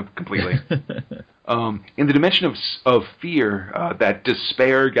you completely. In the dimension of fear, that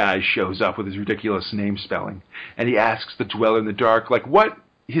despair guy shows up with his ridiculous name spelling, and he asks the Dweller in the Dark, what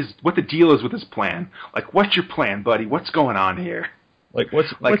the deal is with his plan. What's your plan, buddy? What's going on here?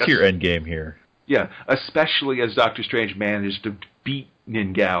 What's your end game here? Yeah, especially as Doctor Strange manages to beat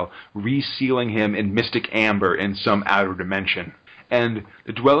Ningal, resealing him in mystic amber in some outer dimension. And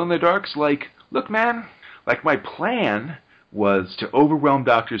the Dweller in the Dark's look, man, my plan was to overwhelm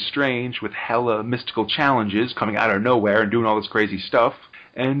Doctor Strange with hella mystical challenges coming out of nowhere and doing all this crazy stuff,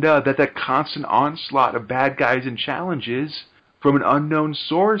 and that constant onslaught of bad guys and challenges from an unknown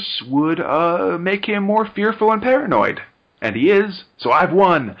source would make him more fearful and paranoid. And he is, so I've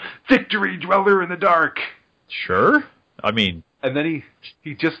won! Victory, Dweller in the Dark! Sure. I mean... And then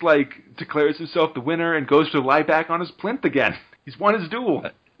he just declares himself the winner and goes to lie back on his plinth again. He's won his duel.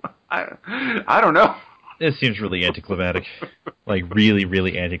 I don't know. It seems really anticlimactic. Really,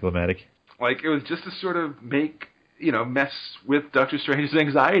 really anticlimactic. Like, it was just to sort of mess with Doctor Strange's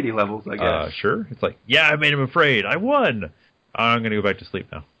anxiety levels, I guess. Sure. It's like, yeah, I made him afraid. I won. I'm going to go back to sleep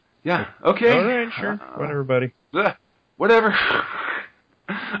now. Yeah, okay. All right, sure. Whatever, buddy. Whatever.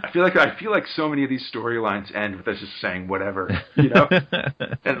 I feel like so many of these storylines end with us just saying whatever,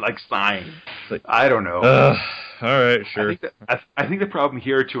 and like sighing. Like, I don't know. All right, sure. I think the problem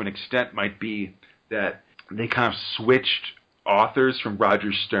here, to an extent, might be that they kind of switched authors from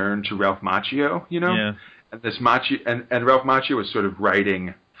Roger Stern to Ralph Macchio. Yeah. And this Macchio and Ralph Macchio was sort of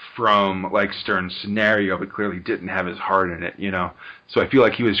writing from like Stern's scenario, but clearly didn't have his heart in it, So I feel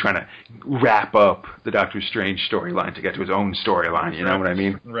like he was trying to wrap up the Doctor Strange storyline to get to his own storyline. You know what I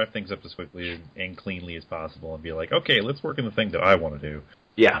mean? Wrap things up as quickly and cleanly as possible, and be like, okay, let's work on the thing that I want to do.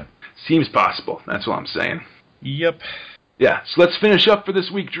 Yeah, seems possible. That's what I'm saying. Yep. Yeah. So let's finish up for this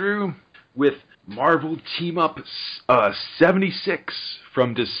week, Drew, with Marvel Team Up 76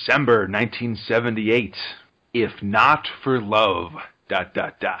 from December 1978. If Not for Love. ...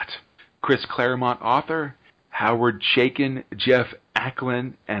 Chris Claremont, author. Howard Chaykin, Jeff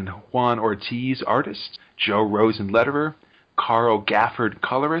Acklin, and Juan Ortiz, artist. Joe Rosen, letterer. Carl Gafford,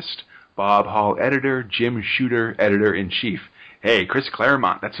 colorist. Bob Hall, editor. Jim Shooter, editor-in-chief. Hey, Chris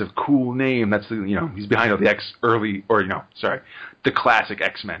Claremont, that's a cool name. That's he's behind all the the classic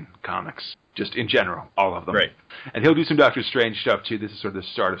X-Men comics. Just in general, all of them. Right. And he'll do some Doctor Strange stuff, too. This is sort of the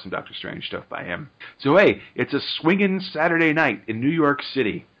start of some Doctor Strange stuff by him. So, hey, it's a swinging Saturday night in New York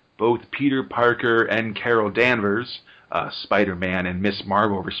City. Both Peter Parker and Carol Danvers, Spider-Man and Miss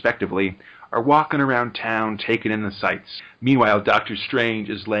Marvel, respectively, are walking around town taking in the sights. Meanwhile, Doctor Strange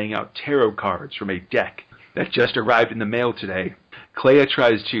is laying out tarot cards from a deck that just arrived in the mail today. Clea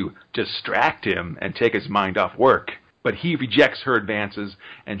tries to distract him and take his mind off work, but he rejects her advances,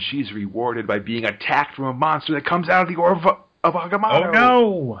 and she's rewarded by being attacked from a monster that comes out of the orb of Agamotto. Oh,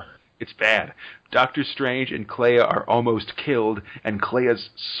 no! It's bad. Doctor Strange and Clea are almost killed, and Clea's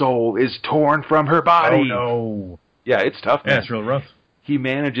soul is torn from her body. Oh, no. Yeah, it's tough, man. Yeah, it's real rough.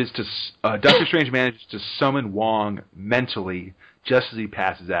 Doctor Strange manages to summon Wong mentally just as he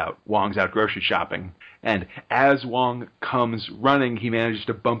passes out. Wong's out grocery shopping. And as Wong comes running, he manages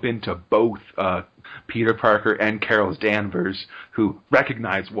to bump into both Peter Parker and Carol Danvers, who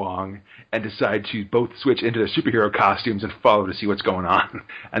recognize Wong and decide to both switch into their superhero costumes and follow to see what's going on.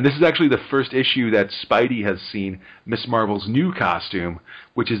 And this is actually the first issue that Spidey has seen Miss Marvel's new costume,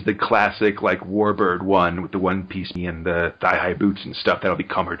 which is the classic like Warbird one with the one-piece and the thigh-high boots and stuff. That'll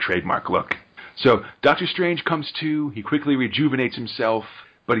become her trademark look. So Doctor Strange comes to, he quickly rejuvenates himself,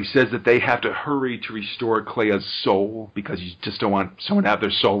 but he says that they have to hurry to restore Clea's soul because you just don't want someone to have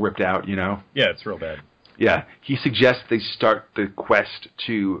their soul ripped out, Yeah, it's real bad. Yeah, he suggests they start the quest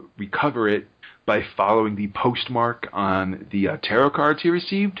to recover it by following the postmark on the tarot cards he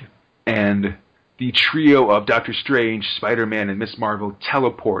received, and the trio of Doctor Strange, Spider-Man, and Miss Marvel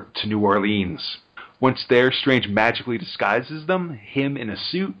teleport to New Orleans. Once there, Strange magically disguises them, him in a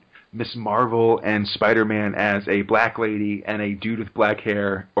suit, Miss Marvel and Spider-Man as a black lady and a dude with black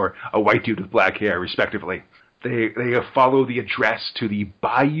hair, or a white dude with black hair, respectively. They follow the address to the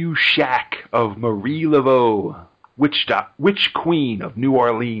Bayou Shack of Marie Laveau, Witch Queen of New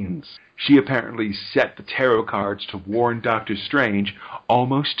Orleans. She apparently set the tarot cards to warn Doctor Strange,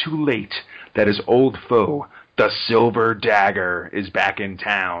 almost too late, that his old foe, the Silver Dagger, is back in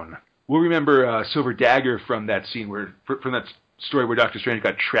town. We'll remember Silver Dagger from that scene from that story where Doctor Strange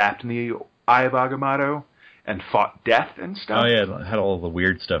got trapped in the Eye of Agamotto and fought death and stuff. Oh, yeah, had all the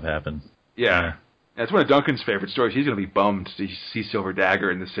weird stuff happen. Yeah. That's one of Duncan's favorite stories. He's going to be bummed to see Silver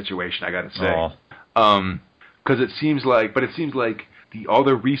Dagger in this situation, I got to say. Because it seems like all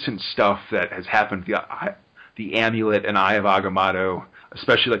the recent stuff that has happened, the amulet and Eye of Agamotto,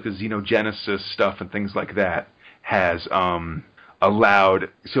 especially like the Xenogenesis stuff and things like that, has allowed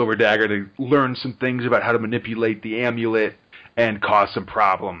Silver Dagger to learn some things about how to manipulate the amulet and cause some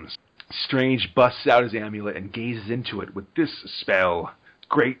problems. Strange busts out his amulet and gazes into it with this spell.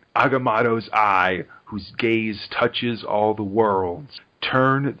 Great Agamotto's eye, whose gaze touches all the worlds.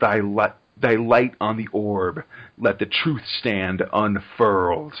 Turn thy light on the orb. Let the truth stand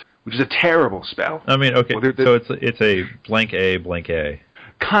unfurled. Which is a terrible spell. I mean, okay, so it's a blank A, blank A.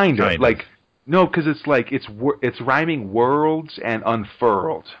 Kind of. Like, no, because it's like, it's rhyming worlds and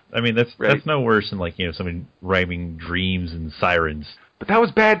unfurled. I mean, that's no worse than like, somebody rhyming dreams and sirens. But that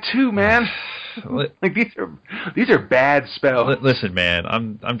was bad too, man. Like these are bad spells. Listen, man,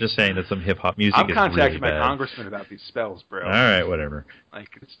 I'm just saying that some hip hop music is really bad. I'm contacting my congressman about these spells, bro. All right, whatever. Like,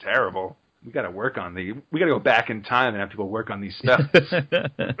 it's terrible. We got to work on we got to go back in time and have people work on these spells.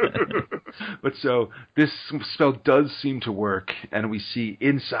 But so this spell does seem to work, and we see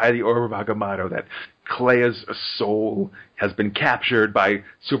inside the Orb of Agamotto that Clea's soul has been captured by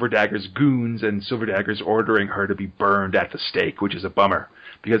Silver Dagger's goons, and Silver Dagger's ordering her to be burned at the stake, which is a bummer.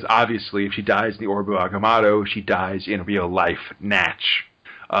 Because obviously, if she dies in the Orb of Agamotto, she dies in real life, Natch.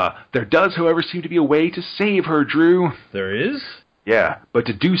 There does, however, seem to be a way to save her, Drew. There is? Yeah, but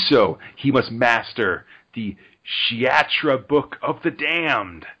to do so, he must master the Shiatra Book of the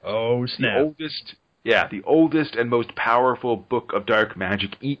Damned. Oh, snap. The oldest and most powerful book of dark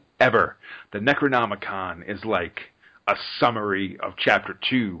magic ever. The Necronomicon is like a summary of Chapter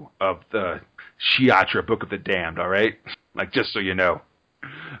 2 of the Shiatra Book of the Damned, all right? Like, just so you know.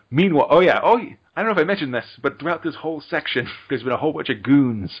 Meanwhile, I don't know if I mentioned this, but throughout this whole section, there's been a whole bunch of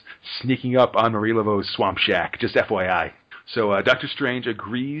goons sneaking up on Marie Laveau's swamp shack, just FYI. So Dr. Strange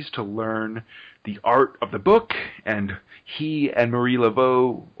agrees to learn the art of the book, and he and Marie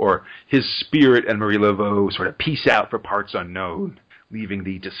Laveau, or his spirit and Marie Laveau, sort of peace out for parts unknown, leaving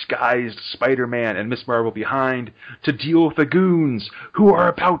the disguised Spider-Man and Miss Marvel behind to deal with the goons who are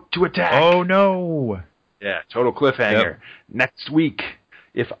about to attack. Oh, no! Yeah, total cliffhanger. Yep. Next week,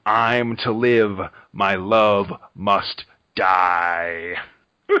 if I'm to live, my love must die.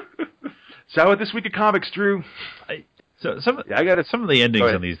 So how about this week of comics, Drew? Some of the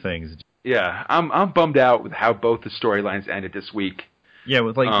endings on these things. Yeah, I'm bummed out with how both the storylines ended this week. Yeah,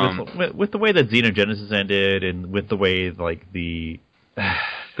 with the way that Xenogenesis ended, and with the way the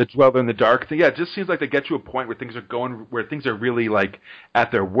Dweller in the Dark thing. Yeah, it just seems like they get to a point where things are really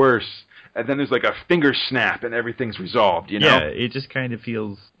at their worst, and then there's a finger snap and everything's resolved. You know? Yeah, it just kind of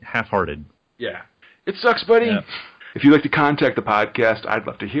feels half-hearted. Yeah, it sucks, buddy. Yeah. If you'd like to contact the podcast, I'd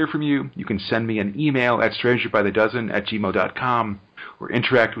love to hear from you. You can send me an email at strangerbythedozen@gmail.com, or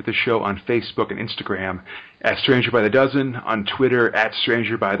interact with the show on Facebook and Instagram at strangerbythedozen, on Twitter at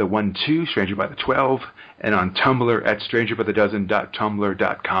strangerbythe12, strangerbythe12, and on Tumblr at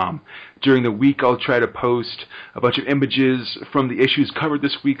strangerbythedozen.tumblr.com. During the week, I'll try to post a bunch of images from the issues covered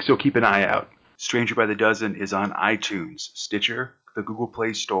this week, so keep an eye out. Stranger by the Dozen is on iTunes, Stitcher, the Google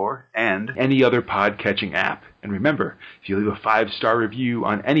Play Store, and any other pod-catching app. And remember, if you leave a 5-star review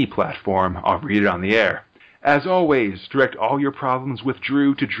on any platform, I'll read it on the air. As always, direct all your problems with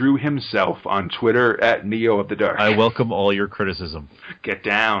Drew to Drew himself on Twitter at Neo of the Dark. I welcome all your criticism. Get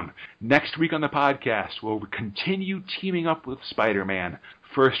down. Next week on the podcast, we'll continue teaming up with Spider-Man.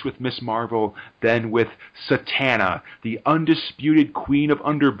 First with Miss Marvel, then with Satana, the undisputed queen of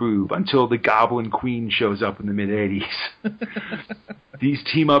Underboob, until the Goblin Queen shows up in the mid-'80s. These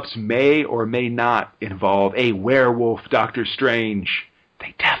team-ups may or may not involve a werewolf Doctor Strange.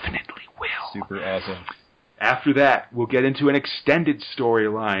 They definitely will. Super awesome. After that, we'll get into an extended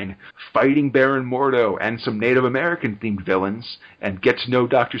storyline, fighting Baron Mordo and some Native American-themed villains, and get to know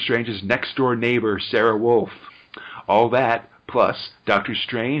Doctor Strange's next-door neighbor, Sarah Wolf. All that, plus Doctor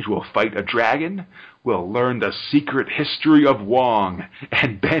Strange will fight a dragon, we'll learn the secret history of Wong,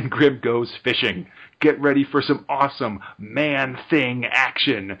 and Ben Grimm goes fishing. Get ready for some awesome Man-Thing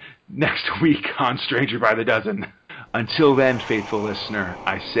action next week on Stranger by the Dozen. Until then, faithful listener,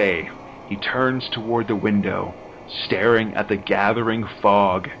 I say, he turns toward the window, staring at the gathering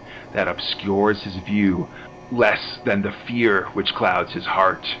fog that obscures his view less than the fear which clouds his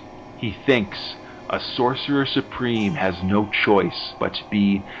heart. He thinks a sorcerer supreme has no choice but to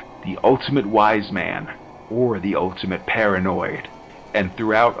be the ultimate wise man or the ultimate paranoid. And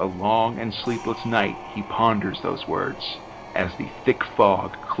throughout a long and sleepless night, he ponders those words as the thick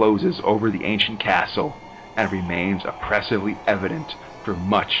fog closes over the ancient castle and remains oppressively evident for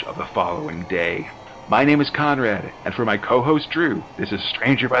much of the following day. My name is Conrad, and for my co-host Drew, this is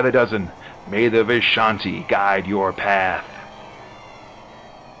Stranger by the Dozen. May the Vishanti guide your path.